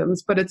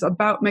symptoms, but it's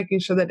about making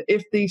sure that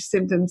if these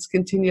symptoms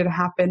continue to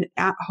happen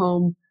at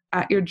home,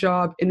 at your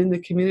job, and in the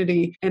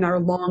community, and are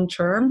long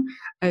term,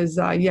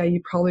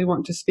 you probably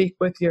want to speak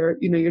with your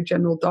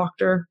general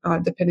doctor,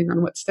 depending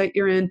on what state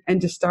you're in,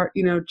 and to start,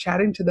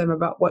 chatting to them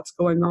about what's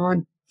going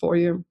on for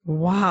you.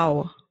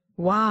 Wow.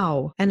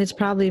 And it's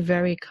probably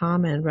very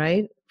common,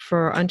 right?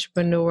 For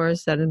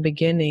entrepreneurs that in the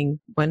beginning,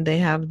 when they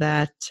have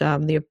that,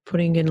 they're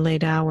putting in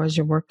late hours,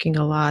 you're working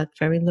a lot,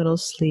 very little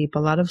sleep, a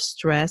lot of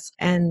stress,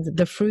 and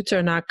the fruits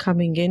are not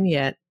coming in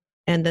yet.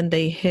 And then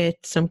they hit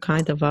some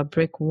kind of a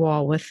brick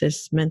wall with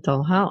this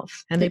mental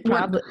health, and they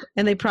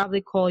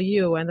probably call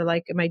you and they're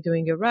like, "Am I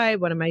doing it right?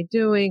 What am I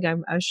doing?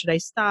 Should I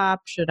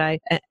stop? Should I?"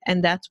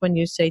 And that's when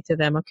you say to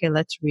them, "Okay,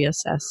 let's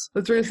reassess."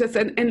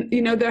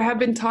 And there have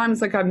been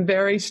times, like, I'm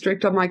very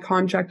strict on my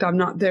contract. I'm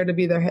not there to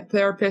be their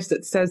therapist.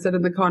 It says that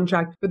in the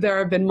contract. But there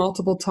have been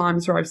multiple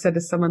times where I've said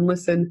to someone,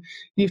 "Listen,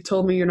 you've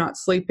told me you're not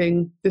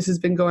sleeping. This has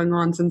been going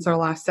on since our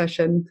last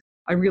session.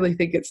 I really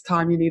think it's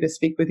time you need to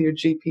speak with your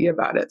GP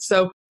about it."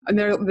 And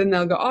then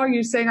they'll go, "Oh,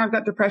 you're saying I've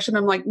got depression?"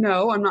 I'm like,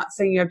 "No, I'm not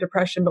saying you have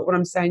depression. But what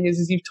I'm saying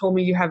is you've told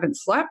me you haven't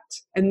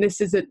slept, and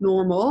this isn't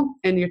normal,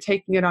 and you're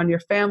taking it on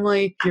your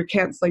family. You're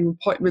canceling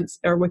appointments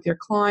or with your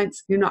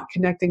clients. You're not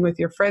connecting with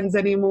your friends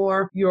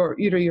anymore. Your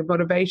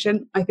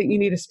motivation. I think you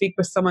need to speak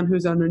with someone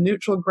who's on a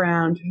neutral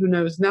ground, who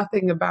knows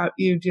nothing about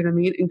you. Do you know what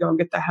I mean? And go and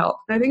get the help."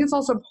 And I think it's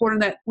also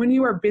important that when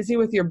you are busy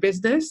with your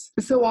business,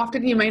 so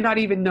often you may not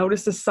even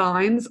notice the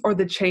signs or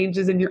the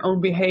changes in your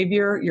own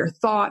behavior, your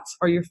thoughts,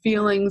 or your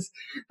feelings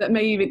that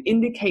may even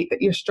indicate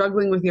that you're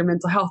struggling with your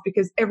mental health,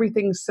 because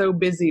everything's so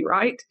busy,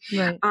 right?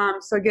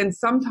 So again,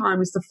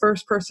 sometimes the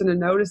first person to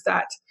notice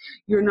that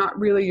you're not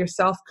really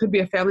yourself could be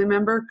a family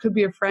member, could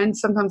be a friend.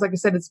 Sometimes, like I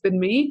said, it's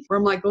been me, where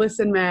I'm like,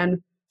 "Listen,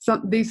 man,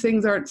 these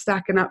things aren't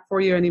stacking up for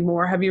you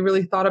anymore. Have you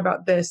really thought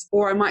about this?"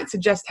 Or I might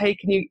suggest, "Hey,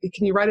 can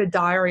you write a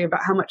diary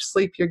about how much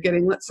sleep you're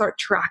getting? Let's start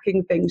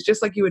tracking things,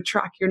 just like you would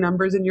track your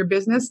numbers in your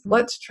business.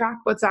 Let's track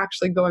what's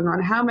actually going on.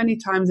 How many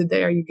times a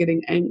day are you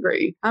getting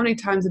angry? How many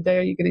times a day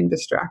are you getting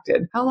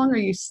distracted? How long are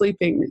you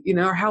sleeping?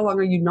 Or how long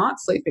are you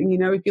not sleeping?"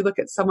 If you look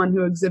at someone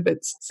who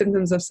exhibits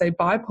symptoms of, say,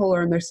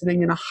 bipolar, and they're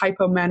sitting in a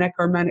hypomanic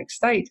or manic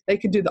state, they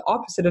could do the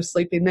opposite of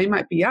sleeping. They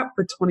might be up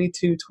for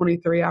 22,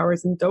 23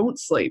 hours and don't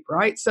sleep,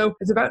 right? So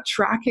it's about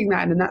tracking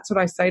that. And that's what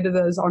I say to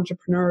those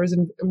entrepreneurs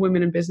and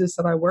women in business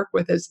that I work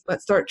with is,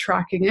 let's start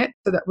tracking it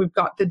so that we've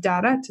got the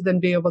data to then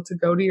be able to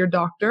go to your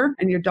doctor,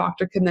 and your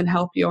doctor can then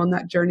help you on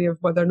that journey of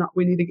whether or not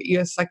we need to get you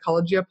a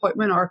psychology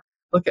appointment, or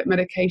look at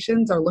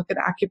medications or look at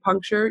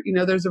acupuncture.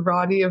 There's a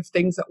variety of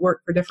things that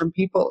work for different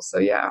people. So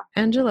yeah.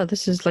 Angela,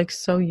 this is like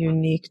so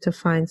unique to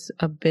find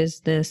a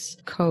business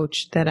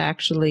coach that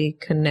actually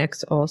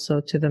connects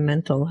also to the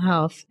mental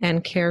health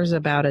and cares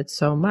about it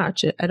so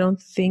much. I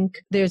don't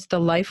think there's the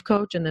life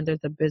coach and then there's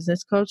the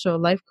business coach. So a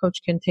life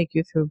coach can take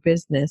you through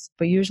business,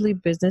 but usually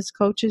business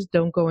coaches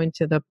don't go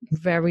into the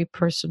very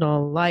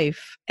personal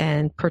life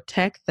and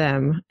protect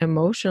them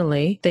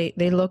emotionally. They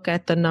look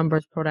at the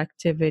numbers,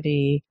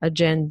 productivity,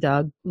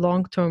 agenda,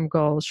 long-term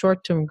goals,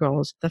 short-term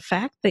goals. The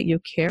fact that you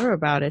care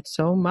about it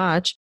so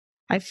much,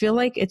 I feel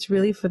like it's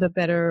really for the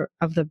better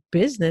of the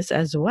business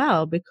as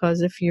well,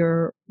 because if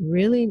you're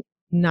really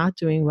not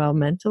doing well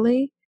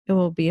mentally, it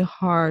will be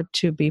hard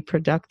to be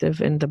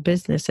productive in the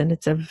business. And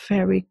it's a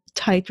very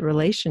tight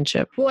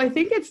relationship. Well, I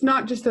think it's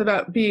not just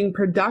about being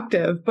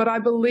productive, but I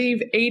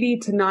believe 80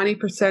 to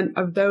 90%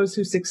 of those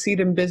who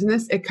succeed in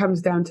business, it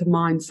comes down to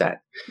mindset.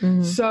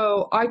 Mm-hmm.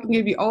 So I can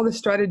give you all the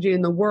strategy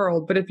in the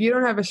world, but if you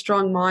don't have a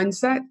strong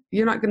mindset,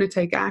 you're not going to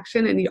take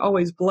action, and you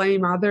always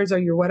blame others or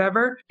you're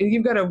whatever, and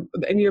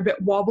you're a bit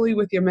wobbly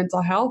with your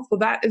mental health. Well,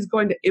 that is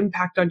going to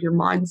impact on your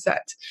mindset.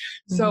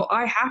 Mm-hmm. So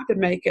I have to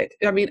make it.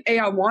 I mean,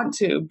 I want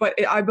to, but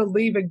I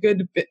believe a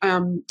good,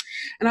 and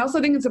I also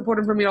think it's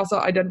important for me to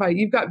also identify,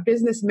 you've got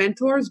business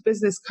mentors,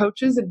 business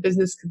coaches, and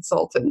business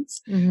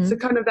consultants. Mm-hmm. So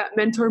kind of that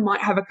mentor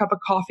might have a cup of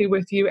coffee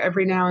with you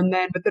every now and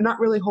then, but they're not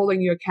really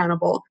holding you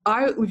accountable.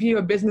 I view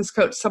a business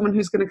coach, someone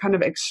who's going to kind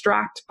of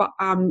extract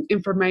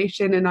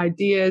information and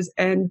ideas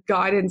and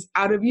guidance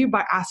out of you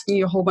by asking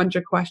you a whole bunch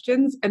of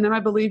questions. And then I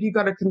believe you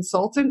got a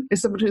consultant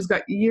is someone who's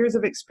got years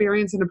of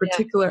experience in a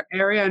particular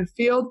area and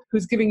field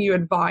who's giving you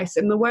advice.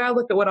 And the way I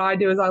look at what I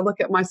do is I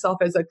look at myself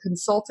as a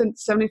consultant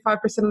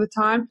 75% of the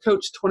time,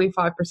 coach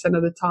 25%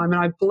 of the time,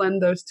 and I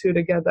blend those two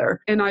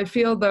together. And I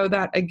feel though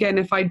that, again,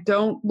 if I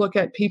don't look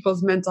at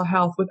people's mental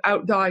health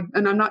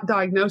and I'm not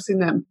diagnosing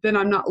them, then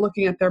I'm not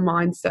looking at their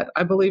mindset.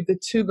 I believe the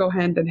two go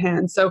hand in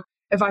hand. So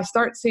if I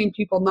start seeing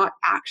people not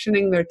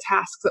actioning their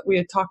tasks that we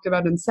had talked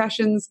about in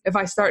sessions, if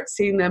I start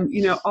seeing them,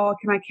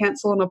 can I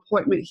cancel an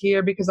appointment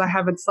here because I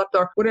haven't slept,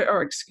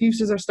 or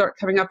excuses start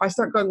coming up, I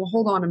start going, well,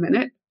 hold on a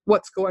minute.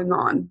 What's going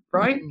on,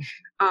 right?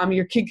 Mm-hmm.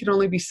 Your kid can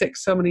only be sick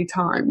so many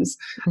times.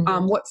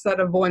 Mm-hmm. What's that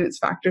avoidance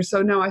factor?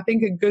 So no, I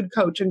think a good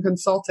coach and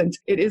consultant,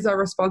 it is our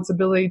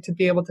responsibility to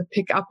be able to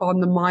pick up on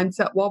the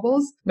mindset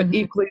wobbles, but mm-hmm.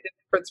 equally the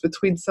difference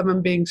between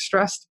someone being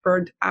stressed,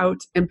 burnt out,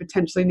 and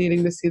potentially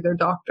needing to see their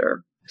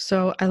doctor.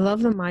 So I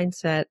love the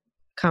mindset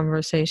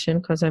conversation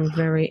because I'm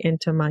very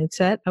into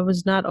mindset. I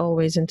was not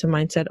always into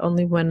mindset,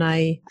 only when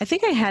I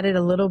think I had it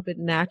a little bit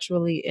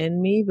naturally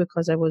in me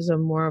because I was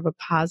more of a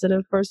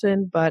positive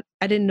person, but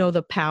I didn't know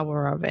the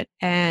power of it.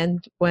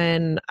 And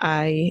when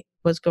I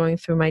was going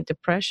through my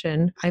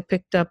depression, I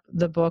picked up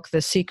the book,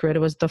 The Secret. It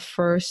was the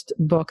first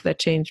book that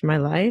changed my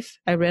life.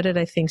 I read it,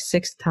 I think,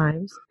 6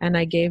 times, and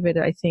I gave it,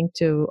 I think,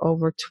 to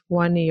over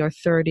 20 or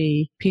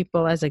 30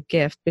 people as a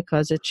gift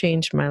because it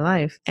changed my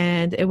life.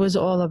 And it was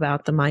all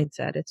about the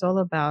mindset. It's all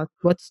about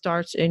what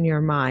starts in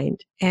your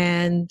mind.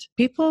 And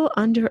people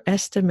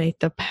underestimate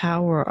the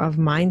power of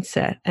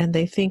mindset, and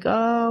they think,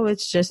 oh,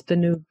 it's just the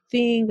new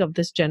thing of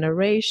this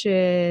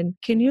generation.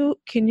 Can you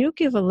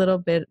give a little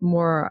bit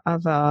more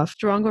of a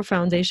stronger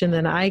foundation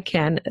than I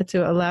can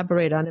to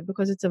elaborate on it?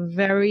 Because it's a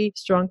very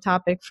strong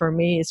topic for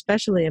me,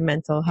 especially in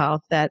mental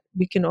health, that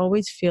we can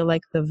always feel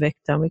like the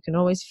victim. We can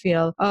always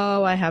feel,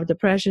 oh, I have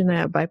depression, I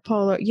have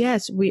bipolar.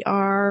 Yes, we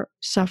are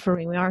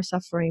suffering,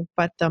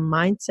 but the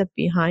mindset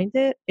behind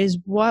it is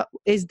what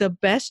is the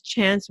best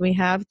chance we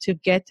have to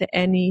get to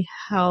any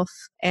health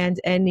and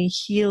any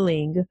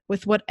healing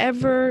with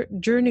whatever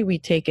journey we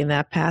take in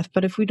that path.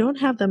 But if we don't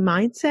have the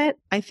mindset,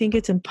 I think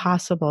it's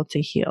impossible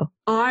to heal.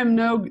 I'm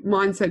no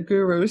mindset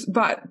gurus,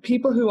 but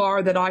people who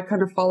are that I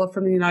kind of follow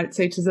from the United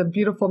States is a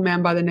beautiful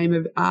man by the name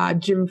of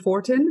Jim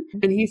Fortin.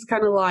 And he's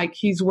kind of like,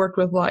 he's worked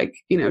with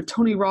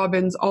Tony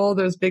Robbins, all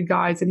those big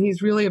guys. And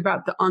he's really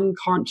about the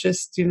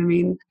unconscious,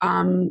 healing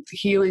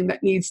that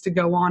needs to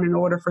go on in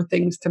order for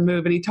things to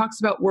move. And he talks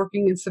about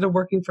working instead of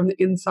working from the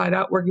inside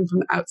out, working from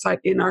the outside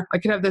in. Or I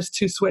could have those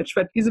two switch,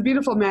 but he's a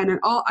beautiful man. And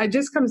all it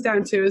just comes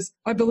down to is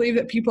I believe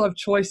that people have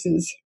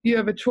choices. You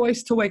have a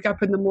choice to wake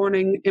up in the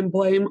morning and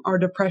blame our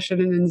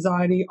depression and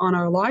anxiety on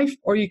our life,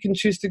 or you can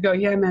choose to go,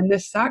 yeah, man,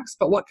 this sucks,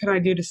 but what can I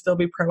do to still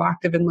be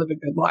proactive and live a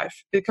good life?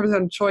 It comes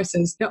down to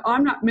choices. Now,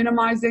 I'm not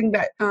minimizing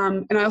that.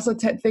 And I also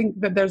think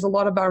that there's a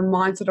lot of our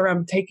mindset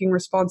around taking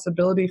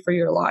responsibility for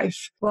your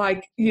life.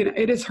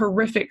 It is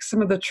horrific.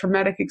 Some of the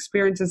traumatic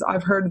experiences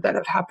I've heard that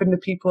have happened to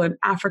people in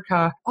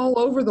Africa, all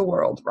over the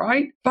world,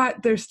 right?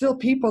 But there's still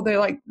people,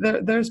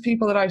 there's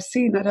people that I've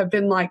seen that have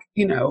been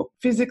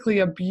physically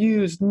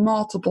abused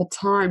multiple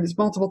times.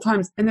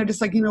 And they're just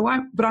like, you know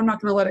what? But I'm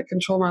not going to let it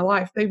control my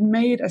life. They've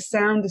made a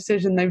sound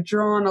decision. They've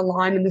drawn a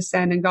line in the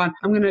sand and gone,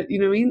 I'm going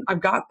to,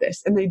 I've got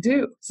this. And they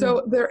do.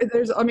 So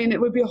there's,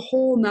 it would be a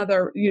whole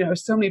nother,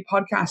 so many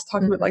podcasts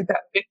talking about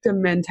that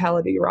victim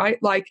mentality, right?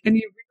 And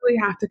you really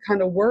have to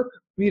kind of work,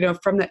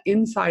 from the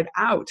inside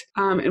out,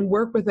 and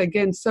work with,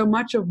 again, so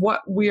much of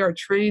what we are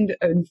trained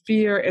in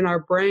fear in our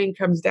brain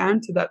comes down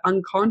to that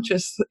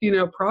unconscious,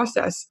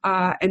 process.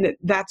 And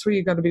that's where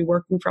you got to be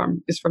working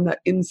from, is from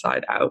that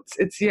inside out.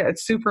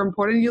 It's super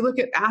important. You look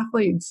at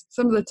athletes,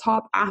 some of the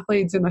top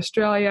athletes in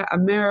Australia,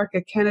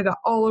 America, Canada,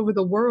 all over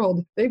the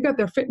world, they've got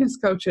their fitness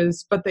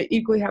coaches, but they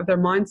equally have their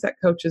mindset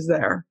coaches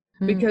there.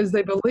 Because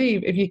they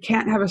believe if you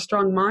can't have a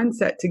strong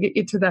mindset to get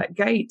you to that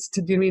gate,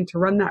 to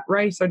run that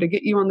race, or to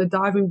get you on the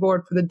diving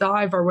board for the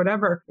dive or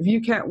whatever, if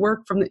you can't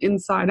work from the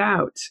inside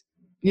out,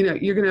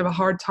 you're going to have a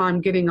hard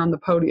time getting on the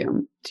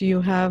podium. Do you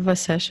have a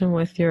session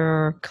with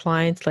your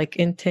clients, like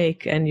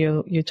intake, and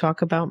you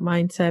talk about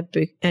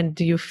mindset? And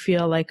do you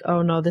feel like,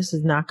 oh no, this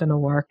is not going to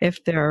work?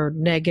 If they're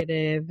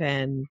negative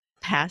and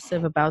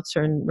passive about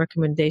certain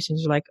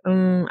recommendations, you're like,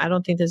 I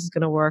don't think this is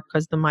going to work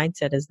because the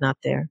mindset is not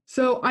there.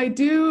 So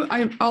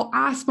I'll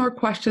ask more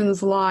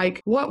questions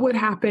like, what would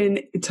happen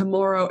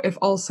tomorrow if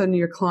all of a sudden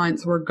your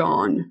clients were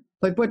gone?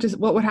 Like,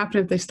 what would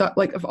happen if they stop,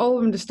 like if all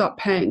of them just stopped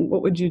paying,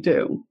 what would you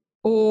do?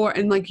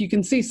 And like, you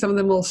can see some of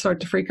them will start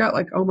to freak out,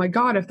 like, oh my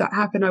God, if that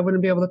happened, I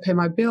wouldn't be able to pay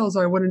my bills,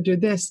 or I wouldn't do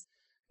this.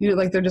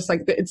 Like they're just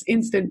like, it's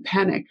instant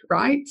panic,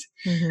 right?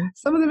 Mm-hmm.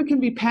 Some of them can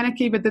be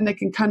panicky, but then they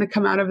can kind of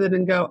come out of it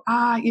and go,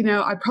 I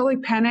probably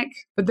panic,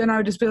 but then I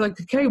would just be like,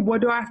 okay,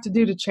 what do I have to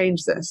do to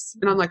change this?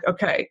 And I'm like,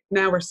 okay,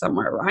 now we're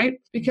somewhere, right?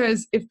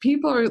 Because if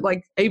people are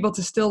like able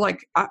to still like,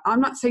 I'm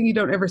not saying you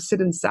don't ever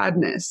sit in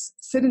sadness,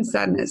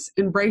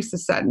 embrace the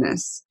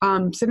sadness,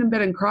 sit in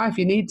bed and cry if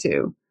you need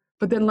to.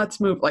 But then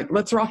let's move, like,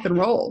 let's rock and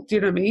roll. Do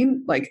you know what I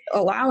mean? Like,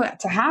 allow that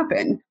to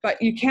happen,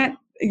 but you can't,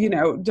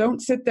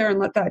 don't sit there and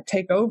let that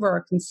take over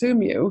or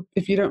consume you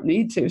if you don't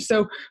need to.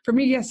 So for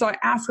me, yes, I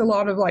ask a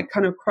lot of like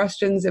kind of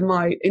questions in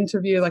my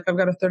interview. Like I've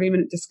got a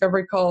 30-minute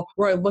discovery call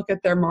where I look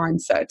at their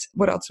mindset.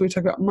 What else do we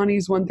talk about? Money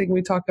is one thing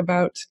we talk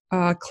about.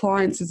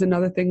 Clients is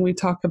another thing we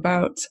talk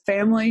about.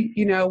 Family,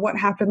 what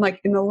happened like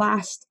in the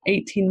last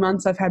 18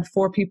 months, I've had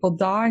 4 people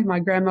die. My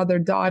grandmother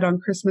died on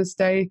Christmas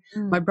Day.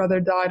 My brother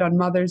died on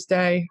Mother's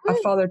Day. A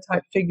father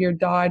type figure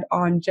died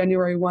on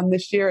January 1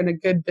 this year. And a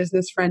good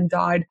business friend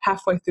died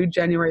halfway through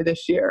January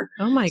this year.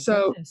 Oh my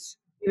goodness.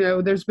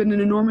 There's been an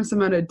enormous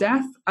amount of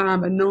death,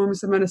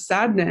 enormous amount of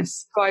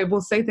sadness. So I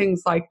will say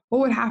things like,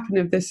 what would happen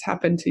if this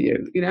happened to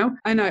you?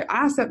 And I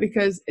ask that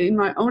because in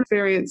my own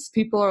experience,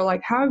 people are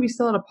like, how have you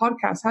still had a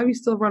podcast? How have you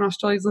still run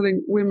Australia's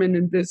Leading Women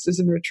in Business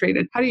and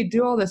Retreated? How do you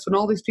do all this when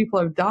all these people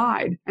have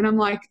died? And I'm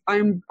like, I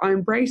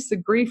embrace the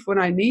grief when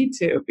I need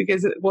to,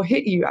 because it will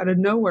hit you out of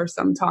nowhere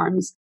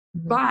sometimes.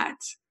 Mm-hmm. But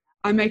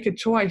I make a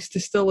choice to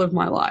still live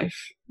my life.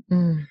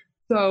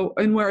 So,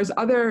 and whereas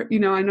other,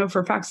 I know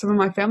for a fact some of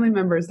my family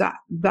members that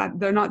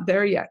they're not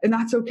there yet. And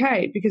that's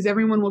okay, because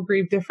everyone will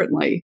grieve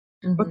differently.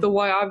 Mm-hmm. But the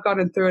way I've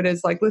gotten through it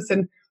is like,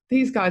 listen,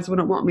 these guys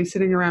wouldn't want me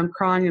sitting around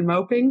crying and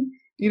moping.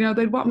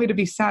 They'd want me to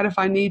be sad if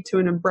I need to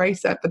and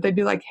embrace it. But they'd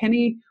be like,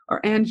 Henny or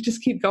Ange,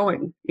 just keep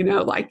going.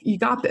 Like, you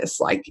got this.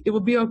 Like, it will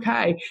be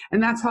okay.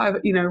 And that's how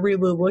I've, really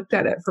looked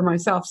at it for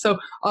myself. So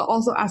I'll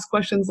also ask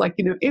questions like,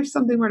 if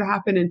something were to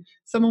happen and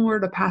someone were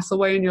to pass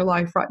away in your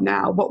life right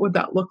now, what would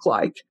that look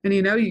like? And,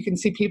 you can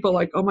see people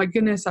like, oh my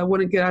goodness, I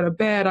wouldn't get out of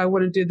bed. I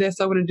wouldn't do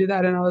this. I wouldn't do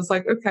that. And I was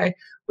like, okay,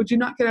 would you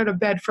not get out of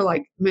bed for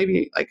like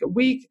maybe like a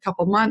week, a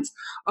couple months?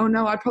 Oh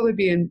no, I'd probably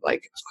be in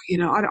like,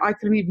 I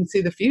couldn't even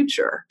see the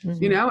future,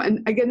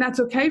 and again, that's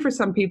okay for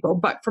some people,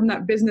 but from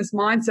that business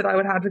mindset, I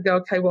would have to go,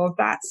 okay, well, if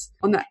that's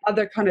on that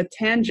other kind of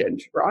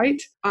tangent,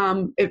 right?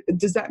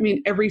 Does that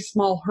mean every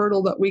small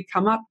hurdle that we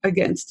come up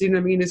against, is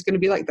going to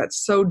be like,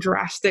 that's so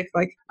drastic,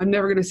 like I'm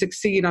never going to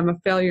succeed, I'm a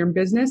failure in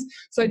business?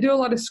 So I do a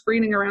lot of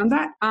screening around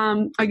that.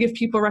 I give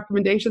people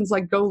recommendations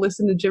like, go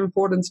listen to Jim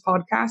Fortin's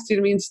podcast,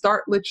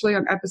 start literally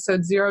on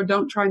episode 0,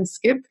 don't try and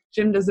skip.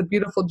 Jim does a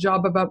beautiful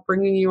job about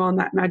bringing you on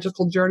that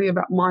magical journey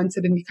about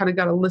mindset, and you kind of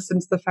got to listen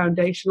to the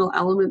foundational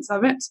elements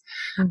of it.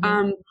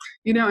 Mm-hmm.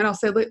 And I'll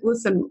say,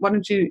 listen, why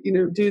don't you,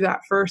 do that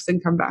first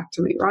and come back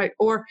to me, right?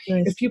 Or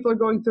nice. If people are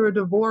going through a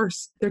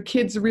divorce, their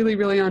kid's really,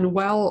 really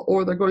unwell,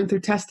 or they're going through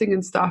testing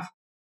and stuff,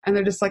 and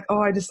they're just like,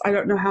 oh, I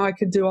don't know how I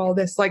could do all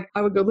this. Like,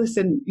 I would go,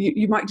 listen,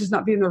 you might just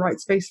not be in the right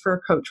space for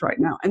a coach right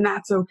now. And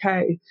that's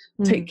okay.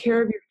 Mm-hmm. Take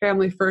care of your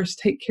family first.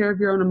 Take care of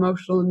your own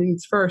emotional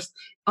needs first.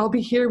 I'll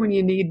be here when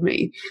you need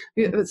me.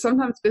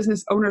 Sometimes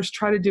business owners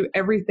try to do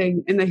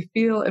everything, and they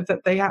feel if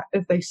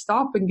they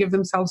stop and give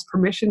themselves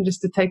permission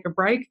just to take a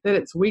break, that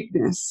it's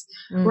weakness.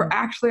 Where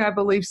actually, I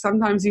believe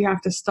sometimes you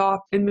have to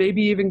stop and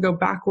maybe even go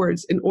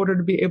backwards in order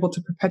to be able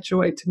to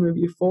perpetuate, to move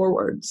you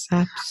forwards.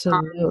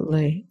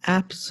 Absolutely.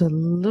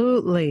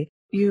 Absolutely.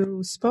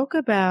 You spoke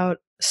about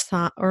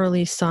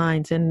early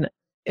signs, and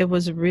it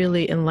was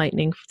really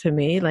enlightening to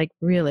me. Like,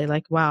 really,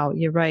 like, wow,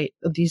 you're right.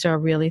 These are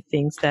really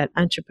things that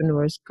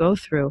entrepreneurs go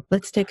through.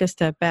 Let's take a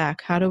step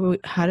back. What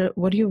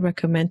do you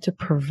recommend to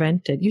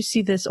prevent it? You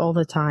see this all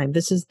the time.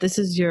 This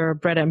is your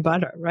bread and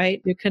butter, right?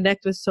 You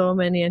connect with so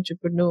many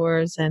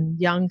entrepreneurs and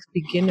young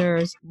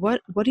beginners.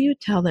 What do you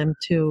tell them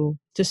to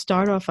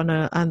start off on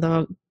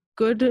the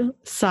good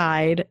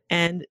side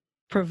and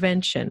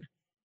prevention?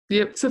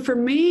 Yep. So for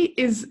me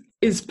is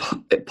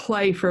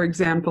play, for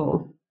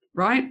example,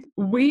 right?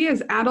 We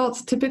as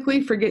adults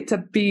typically forget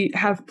to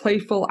have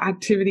playful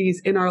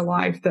activities in our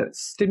life that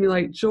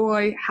stimulate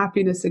joy,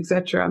 happiness,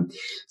 etc.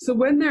 So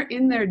when they're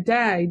in their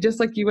day, just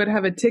like you would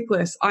have a tick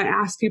list, I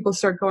ask people to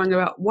start going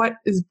about what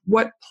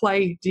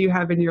play do you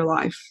have in your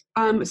life?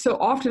 So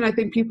often I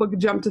think people could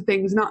jump to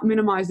things, not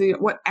minimizing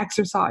it. What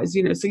exercise,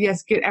 so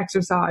yes, get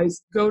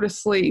exercise, go to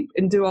sleep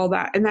and do all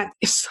that. And that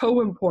is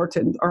so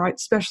important, all right,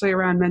 especially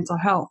around mental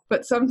health.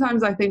 But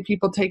sometimes I think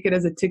people take it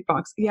as a tick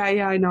box. Yeah,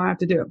 I know I have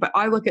to do it. But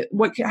I look at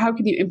how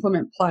can you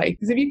implement play?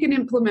 Because if you can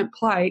implement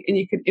play and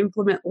you can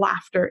implement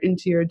laughter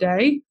into your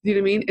day, you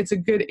know what I mean? It's a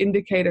good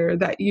indicator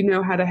that you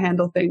know how to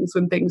handle things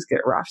when things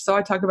get rough. So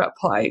I talk about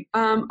play.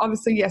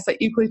 Obviously, yes, I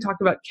equally talk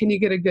about, can you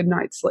get a good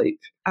night's sleep?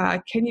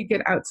 Can you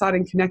get outside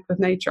and connect with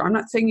nature? I'm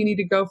not saying you need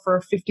to go for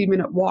a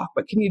 50-minute walk,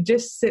 but can you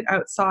just sit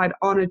outside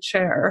on a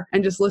chair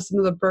and just listen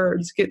to the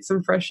birds, get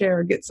some fresh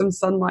air, get some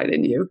sunlight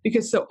in you?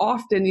 Because so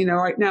often,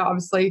 right now,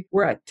 obviously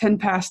we're at 10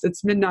 past,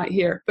 it's midnight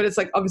here, but it's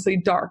like obviously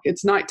dark,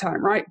 it's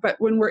nighttime, right? But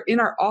when we're in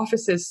our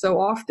offices so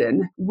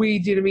often, we,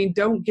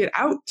 don't get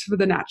out to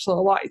the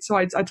natural light. So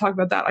I talk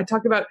about that. I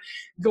talk about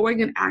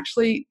going and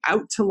actually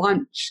out to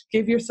lunch.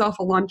 Give yourself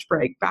a lunch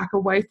break, back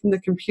away from the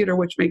computer,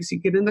 which makes you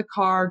get in the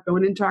car, go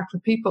and interact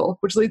with people,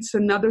 which leads to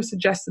another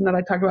suggestion that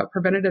I talk about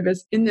preventative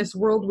is in this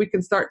world, we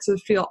can start to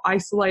feel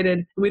isolated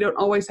and we don't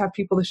always have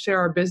people to share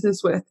our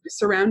business with.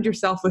 Surround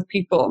yourself with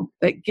people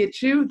that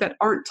get you, that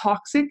aren't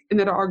toxic and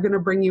that are going to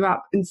bring you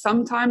up. And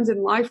sometimes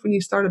in life, when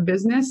you start a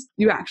business,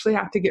 you actually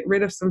have to get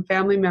rid of some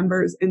family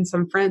members and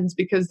some friends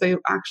because they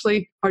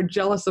actually are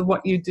jealous of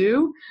what you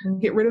do.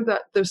 Get rid of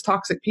those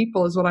toxic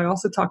people is what I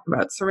also talk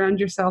about. Surround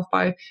yourself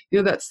by,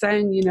 that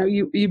saying,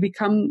 you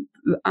become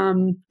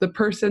the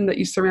person that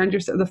you surround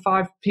yourself, the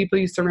 5 people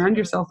you surround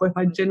yourself with.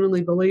 I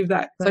genuinely believe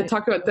that. So I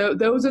talk about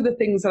those are the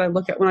things that I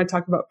look at when I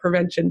talk about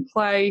prevention: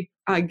 play,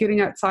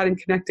 getting outside and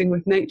connecting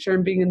with nature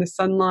and being in the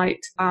sunlight,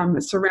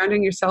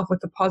 surrounding yourself with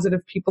the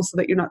positive people so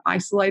that you're not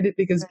isolated,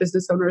 because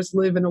business owners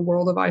live in a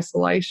world of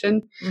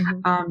isolation.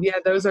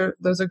 Those are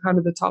kind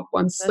of the top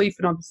ones. Sleep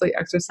and obviously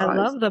exercise. I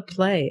love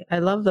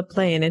the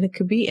play. And it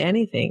could be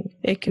anything.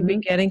 It could be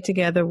getting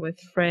together with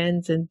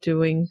friends and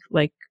doing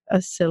like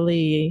a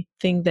silly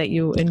thing that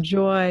you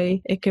enjoy.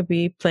 It could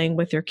be playing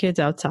with your kids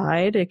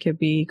outside. It could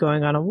be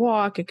going on a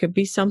walk. It could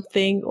be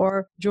something,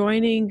 or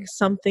joining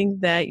something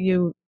that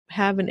you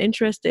have an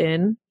interest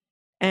in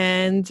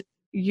and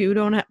you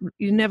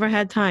never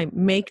had time.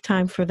 Make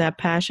time for that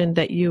passion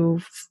that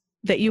you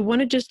want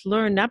to just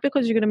learn, not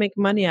because you're going to make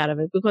money out of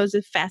it, because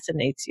it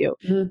fascinates you.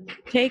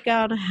 Take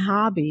out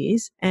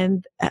hobbies,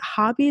 and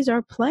hobbies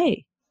are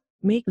play.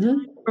 Make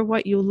time for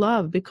what you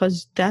love,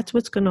 because that's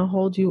what's going to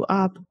hold you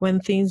up when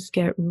things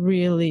get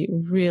really,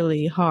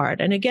 really hard.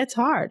 And it gets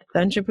hard.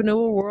 The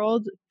entrepreneur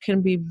world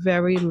can be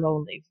very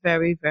lonely,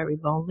 very, very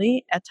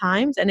lonely at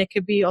times. And it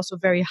could be also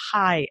very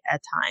high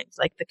at times.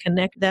 Like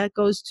that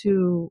goes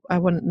to,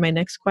 my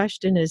next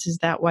question is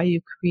that why you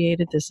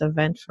created this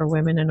event for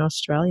women in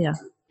Australia?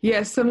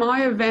 Yes, so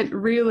my event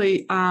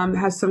really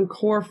has some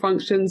core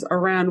functions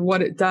around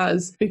what it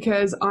does,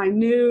 because I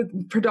knew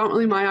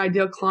predominantly my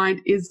ideal client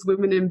is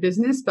women in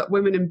business, but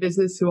women in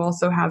business who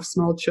also have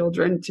small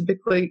children,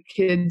 typically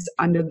kids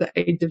under the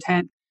age of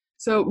 10.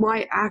 So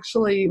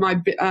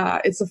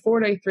it's a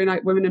 4-day,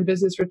 3-night women in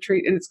business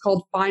retreat, and it's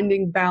called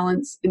Finding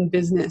Balance in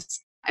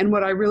Business. And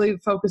what I really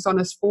focus on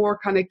is 4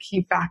 kind of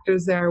key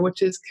factors there,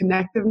 which is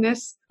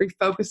connectiveness,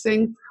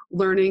 refocusing,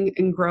 learning,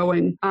 and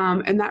growing.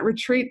 And that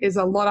retreat is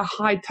a lot of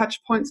high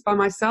touch points by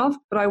myself,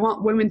 but I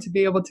want women to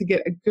be able to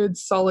get a good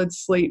solid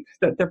sleep,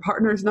 that their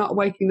partner is not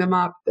waking them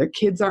up, their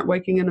kids aren't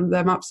waking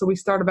them up. So we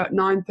start about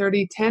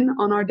 9:30, 10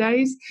 on our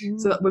days,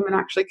 so that women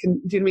actually can,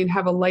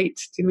 have a late,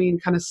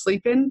 kind of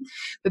sleep in,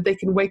 that they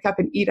can wake up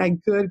and eat a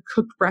good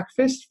cooked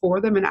breakfast for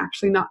them and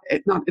actually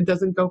it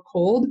doesn't go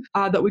cold,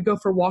 that we go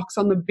for walks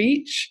on the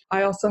beach.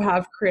 I also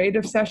have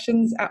creative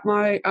sessions at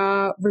my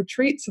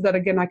retreat, so that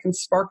again, I can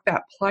spark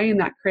that play and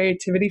that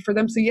creativity for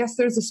them. So yes,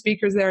 there's the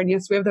speakers there, and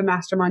yes, we have the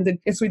masterminds, and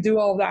yes, we do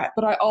all that.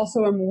 But I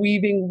also am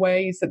weaving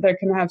ways that they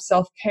can have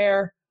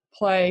self-care,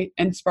 play,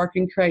 and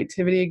sparking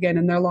creativity again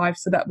in their life,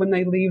 so that when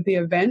they leave the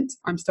event,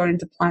 I'm starting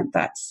to plant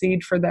that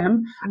seed for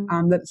them,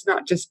 that it's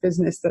not just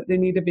business, that they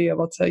need to be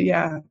able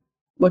to,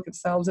 look at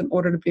themselves in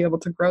order to be able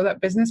to grow that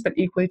business, but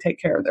equally take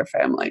care of their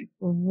family.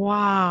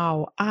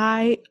 Wow.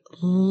 I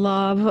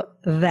love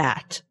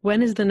that.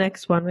 When is the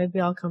next one? Maybe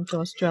I'll come to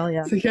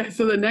Australia.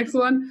 So the next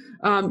one,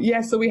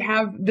 so we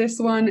have, this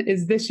one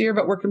is this year,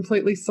 but we're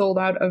completely sold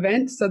out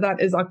event. So that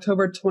is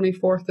October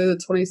 24th through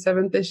the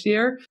 27th this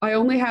year. I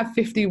only have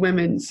 50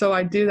 women, so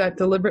I do that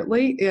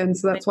deliberately. And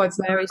so that's why it's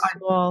very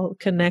small,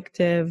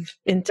 connective,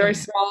 intimate. Very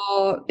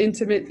small,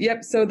 intimate.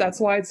 Yep. So that's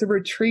why it's a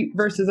retreat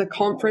versus a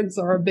conference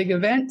or a big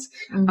event.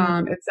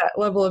 It's that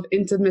level of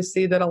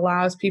intimacy that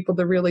allows people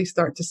to really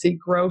start to see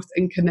growth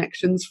and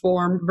connections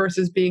form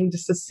versus being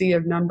just a sea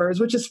of numbers,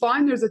 which is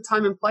fine. There's a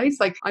time and place.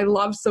 Like I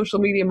love social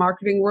media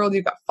marketing world.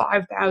 You've got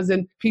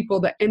 5,000 people.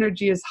 The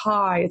energy is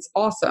high. It's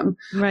awesome.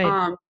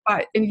 Right.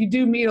 And you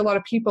do meet a lot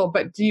of people,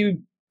 but do you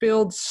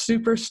build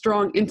super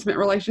strong, intimate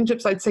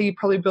relationships? I'd say you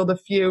probably build a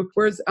few.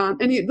 Whereas,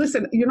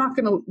 listen, you're not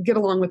going to get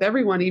along with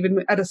everyone,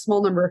 even at a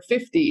small number of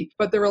 50.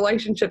 But the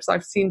relationships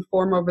I've seen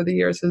form over the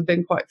years has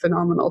been quite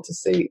phenomenal to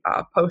see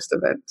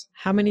post-event.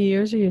 How many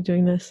years are you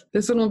doing this?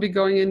 This one will be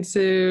going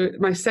into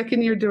my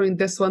second year doing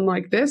this one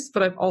like this,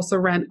 but I've also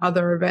ran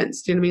other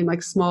events. Do you know what I mean?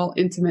 Like small,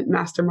 intimate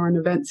mastermind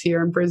events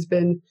here in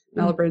Brisbane,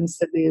 Melbourne,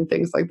 Sydney, and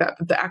things like that.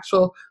 But the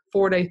actual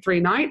 4-day,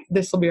 3-night,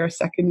 this will be our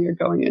second year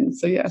going in.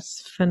 So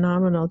yes.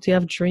 Phenomenal. Do you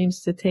have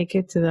dreams to take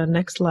it to the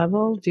next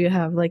level? Do you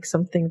have like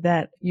something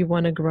that you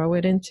want to grow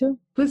it into?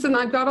 Listen,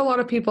 I've got a lot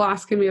of people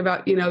asking me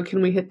about,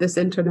 can we hit this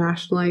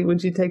internationally?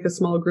 Would you take a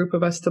small group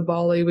of us to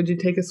Bali? Would you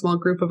take a small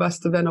group of us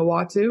to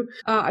Vanuatu?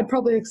 I'd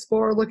probably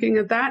explore looking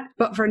at that.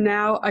 But for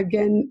now,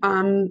 again,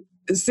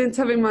 since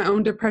having my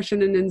own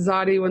depression and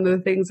anxiety, one of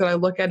the things that I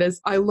look at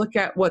is I look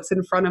at what's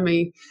in front of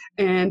me.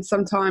 And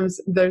sometimes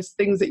there's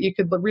things that you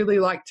could really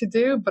like to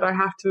do, but I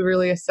have to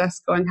really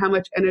assess going, how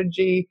much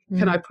energy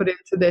can I put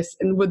into this?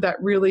 And would that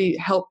really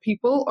help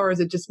people? Or is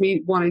it just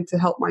me wanting to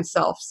help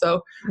myself?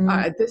 So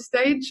at this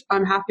stage,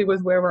 I'm happy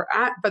with where we're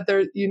at, but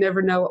you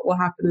never know what will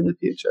happen in the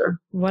future.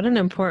 What an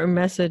important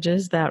message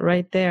is that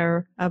right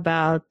there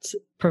about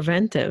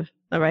preventive.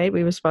 All right.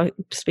 We were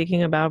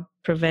speaking about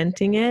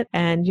preventing it,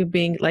 and you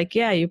being like,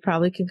 yeah, you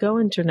probably could go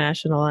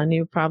international and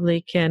you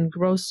probably can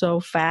grow so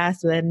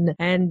fast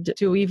and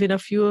do even a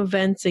few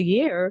events a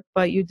year,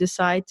 but you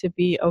decide to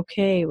be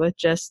okay with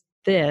just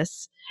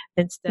this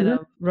instead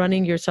of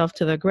running yourself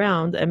to the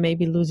ground and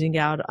maybe losing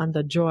out on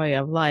the joy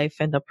of life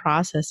and the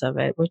process of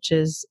it, which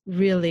is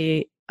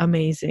really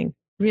amazing,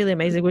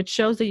 which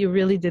shows that you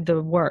really did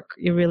the work.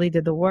 You really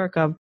did the work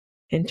of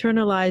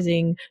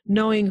internalizing,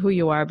 knowing who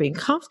you are, being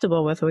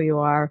comfortable with who you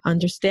are,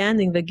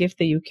 understanding the gift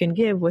that you can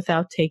give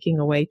without taking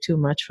away too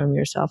much from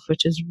yourself,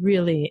 which is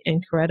really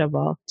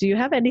incredible. Do you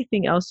have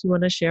anything else you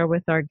want to share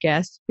with our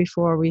guests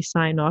before we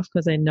sign off?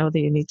 Because I know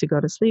that you need to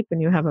go to sleep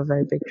and you have a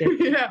very big day.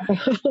 Yeah.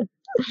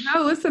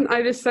 No, listen,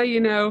 I just say,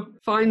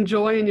 find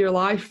joy in your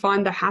life,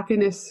 find the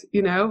happiness,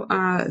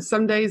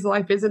 some days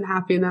life isn't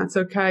happy and that's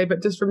okay.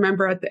 But just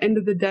remember at the end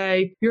of the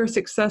day, your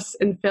success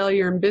and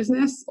failure in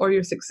business or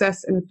your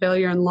success and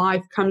failure in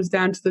life comes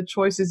down to the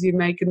choices you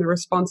make and the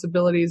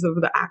responsibilities of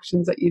the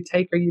actions that you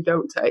take or you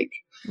don't take.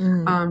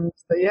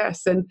 So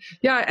yes. And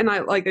I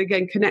like,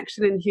 again,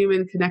 connection and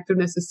human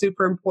connectiveness is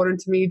super important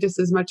to me just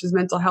as much as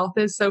mental health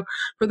is. So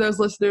for those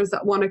listeners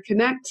that want to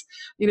connect,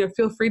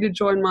 feel free to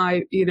join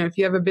my, if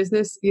you have a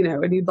business,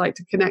 and you'd like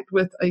to connect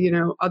with,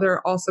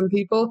 other awesome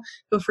people,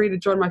 feel free to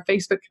join my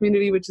Facebook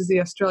community, which is the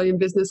Australian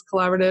Business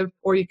Collaborative,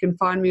 or you can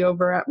find me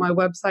over at my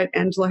website,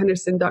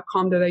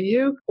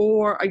 angelahenderson.com.au,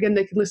 or again,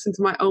 they can listen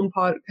to my own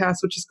podcast,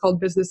 which is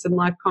called Business and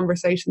Life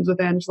Conversations with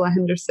Angela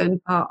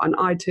Henderson on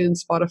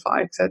iTunes,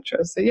 Spotify,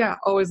 etc. So yeah,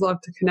 always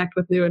love to connect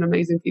with new and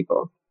amazing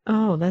people.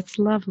 Oh, that's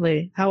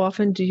lovely. How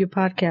often do you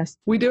podcast?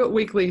 We do it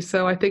weekly.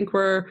 So I think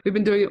we've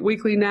been doing it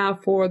weekly now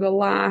for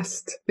I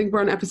think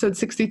we're on episode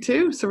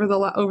 62. So over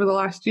the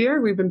last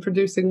year, we've been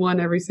producing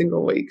one every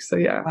single week. So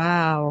yeah.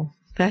 Wow.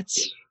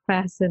 That's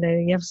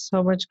fascinating. You have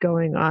so much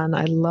going on.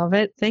 I love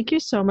it. Thank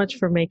you so much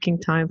for making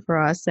time for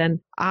us.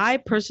 And I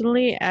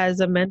personally, as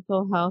a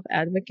mental health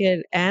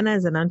advocate and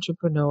as an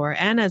entrepreneur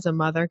and as a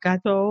mother,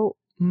 got so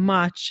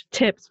much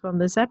tips from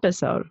this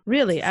episode.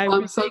 Really,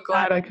 I'm so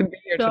glad I could be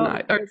here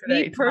tonight. Or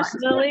today.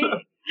 Personally,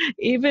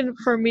 even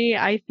for me,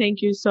 I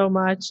thank you so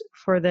much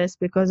for this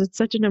because it's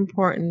such an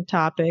important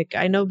topic.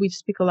 I know we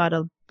speak a lot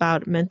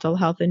about mental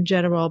health in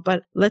general,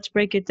 but let's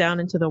break it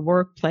down into the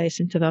workplace,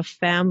 into the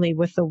family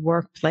with the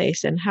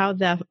workplace, and how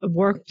that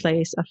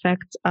workplace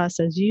affects us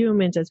as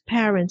humans, as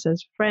parents,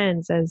 as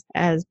friends,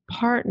 as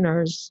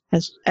partners.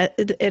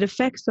 It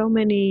affects so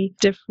many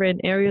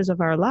different areas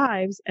of our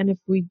lives, and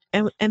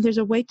there's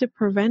a way to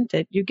prevent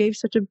it. You gave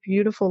such a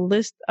beautiful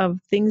list of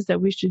things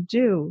that we should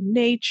do: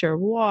 nature,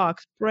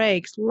 walks,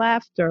 breaks,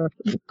 laughter.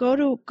 Go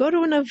to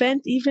an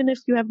event, even if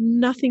you have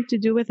nothing to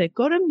do with it.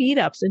 Go to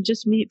meetups and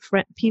just meet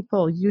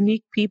people.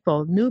 Unique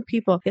people, new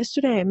people.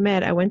 Yesterday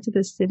I went to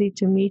the city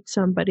to meet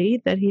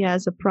somebody that he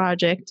has a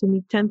project to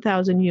meet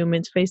 10,000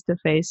 humans face to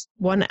face,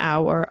 1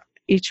 hour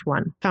each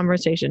one.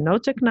 Conversation, no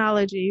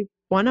technology,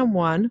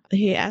 one-on-one.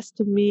 He asked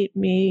to meet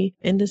me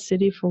in the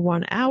city for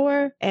 1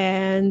 hour,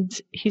 and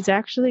he's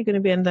actually going to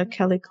be on the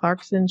Kelly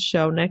Clarkson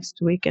show next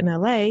week in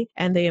LA,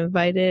 and they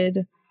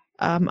invited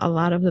a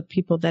lot of the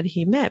people that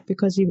he met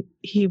because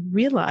he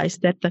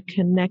realized that the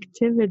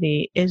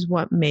connectivity is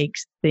what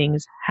makes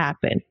things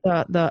happen.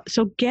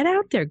 So get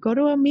out there, go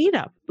to a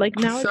meetup. Like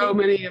now, so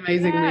many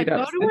amazing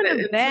meetups. Go to an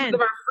event. Some of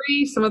them are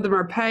free, some of them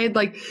are paid.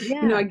 Like,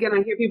 again,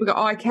 I hear people go,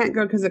 "Oh, I can't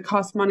go because it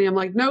costs money." I'm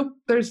like, nope.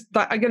 There's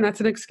that, again, that's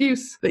an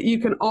excuse that you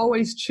can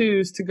always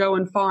choose to go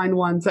and find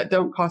ones that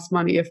don't cost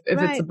money if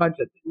it's a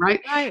budget thing,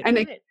 right?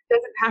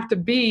 doesn't have to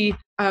be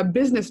a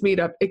business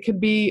meetup. It could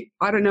be,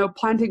 I don't know,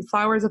 planting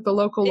flowers at the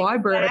local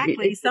library.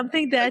 Exactly.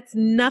 Something that's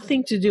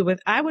nothing to do with,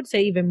 I would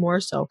say even more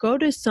so, go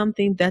to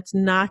something that's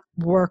not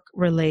work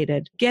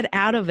related. Get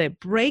out of it,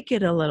 break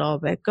it a little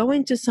bit, go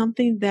into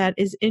something that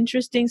is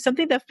interesting,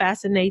 something that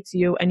fascinates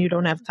you and you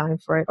don't have time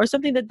for it, or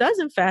something that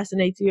doesn't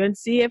fascinate you, and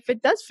see if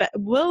it does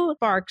will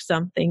spark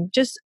something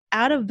just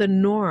out of the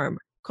norm.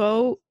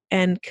 Go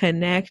and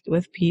connect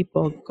with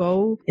people.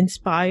 Go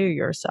inspire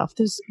yourself.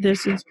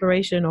 There's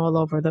inspiration all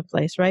over the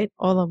place, right?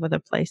 All over the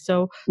place.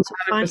 So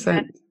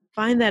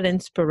find that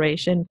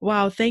inspiration.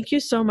 Wow. Thank you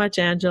so much,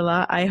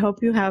 Angela. I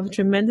hope you have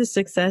tremendous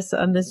success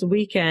on this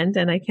weekend,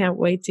 and I can't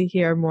wait to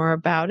hear more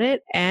about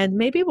it. And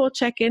maybe we'll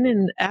check in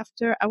and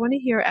I want to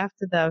hear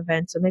after the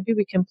event. So maybe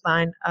we can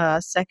plan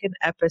a second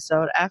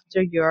episode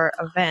after your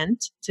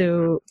event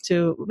to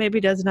maybe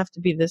it doesn't have to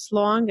be this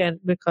long, and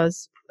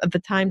because the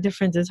time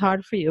difference is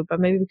hard for you, but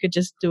maybe we could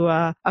just do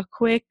a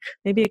quick,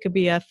 maybe it could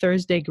be a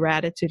Thursday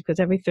gratitude, because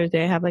every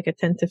Thursday I have like a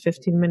 10 to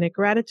 15 minute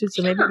gratitude.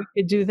 So maybe we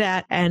could do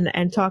that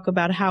and talk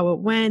about how it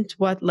went,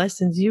 what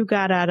lessons you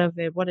got out of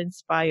it, what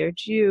inspired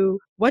you.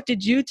 What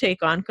did you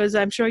take on? Because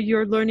I'm sure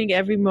you're learning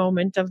every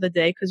moment of the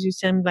day, because you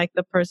seem like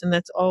the person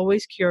that's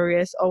always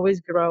curious,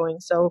 always growing.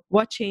 So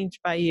what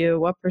changed by you?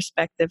 What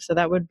perspective? So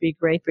that would be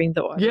great. Bring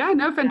the audience. Yeah,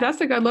 no,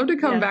 fantastic. I'd love to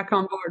come back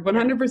on board.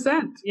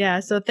 100%. Yeah.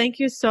 So thank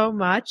you so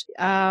much.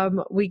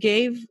 We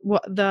gave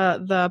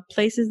the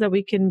places that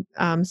we can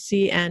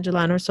see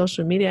Angela on her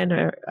social media,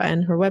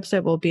 and her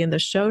website will be in the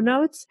show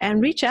notes,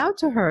 and reach out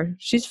to her.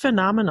 She's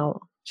phenomenal.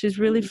 She's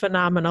really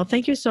phenomenal.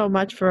 Thank you so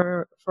much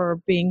for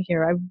being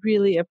here. I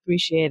really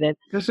appreciate it.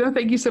 No,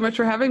 thank you so much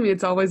for having me.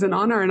 It's always an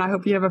honor, and I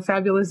hope you have a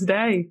fabulous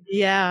day.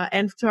 Yeah.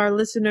 And to our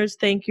listeners,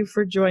 thank you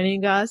for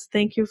joining us.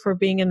 Thank you for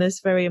being in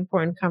this very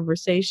important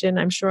conversation.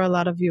 I'm sure a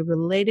lot of you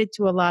related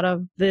to a lot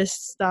of this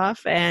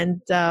stuff.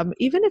 And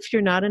even if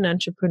you're not an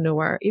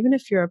entrepreneur, even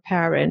if you're a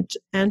parent,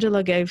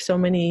 Angela gave so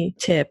many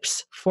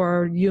tips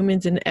for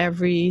humans in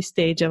every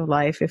stage of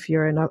life. If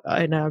you're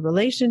in a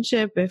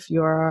relationship, if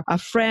you're a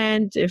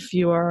friend, if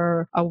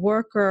you're a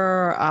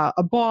worker,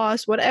 a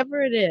boss,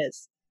 whatever it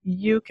is,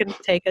 you can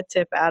take a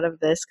tip out of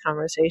this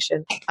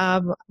conversation.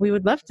 We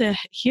would love to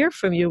hear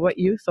from you what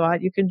you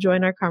thought. You can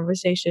join our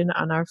conversation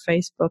on our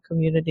Facebook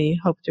community,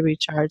 Hope to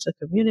Recharge the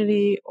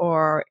Community,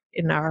 or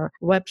in our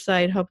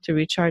website,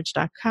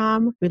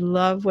 hopetorecharge.com. We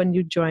love when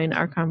you join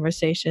our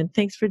conversation.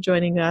 Thanks for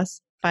joining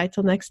us. Bye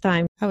till next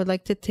time. I would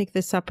like to take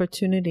this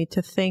opportunity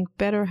to thank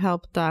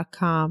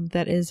BetterHelp.com,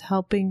 that is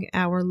helping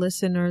our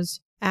listeners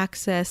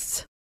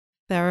access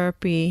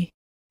therapy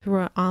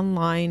through an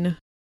online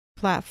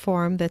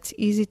platform that's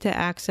easy to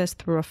access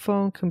through a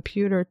phone,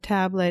 computer,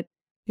 tablet.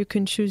 You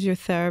can choose your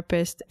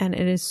therapist, and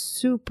it is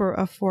super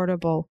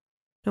affordable.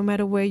 No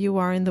matter where you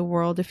are in the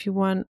world, if you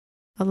want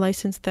a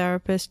licensed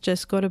therapist,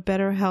 just go to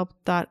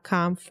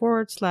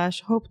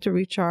betterhelp.com/hope to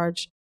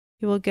recharge.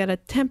 You will get a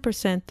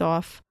 10%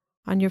 off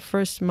on your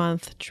first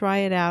month. Try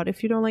it out.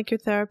 If you don't like your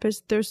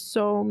therapist, there's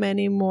so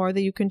many more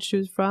that you can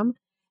choose from,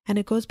 and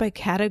it goes by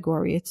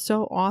category. It's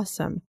so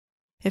awesome.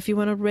 If you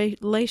want a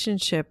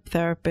relationship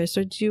therapist,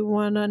 or do you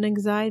want an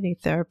anxiety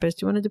therapist,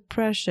 do you want a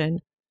depression,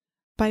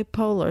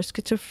 bipolar,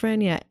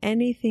 schizophrenia,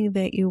 anything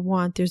that you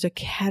want, there's a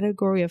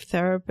category of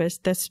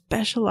therapists that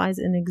specialize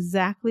in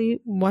exactly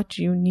what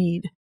you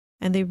need.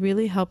 And they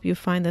really help you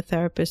find the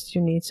therapist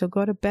you need. So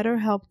go to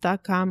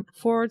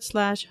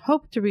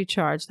betterhelp.com/hope to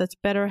recharge. That's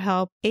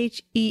BetterHelp,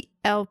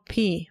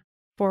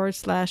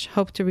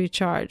 HELP/hope to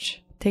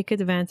recharge. Take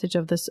advantage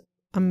of this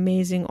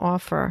amazing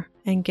offer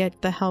and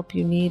get the help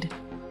you need.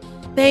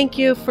 Thank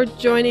you for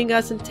joining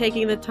us and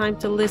taking the time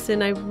to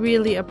listen. I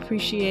really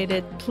appreciate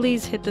it.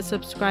 Please hit the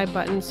subscribe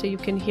button so you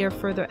can hear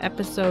further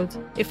episodes.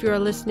 If you are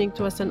listening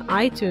to us on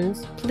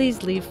iTunes,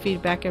 please leave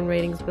feedback and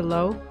ratings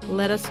below.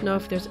 Let us know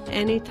if there's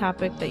any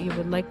topic that you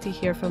would like to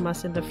hear from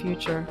us in the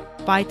future.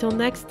 Bye till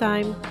next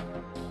time.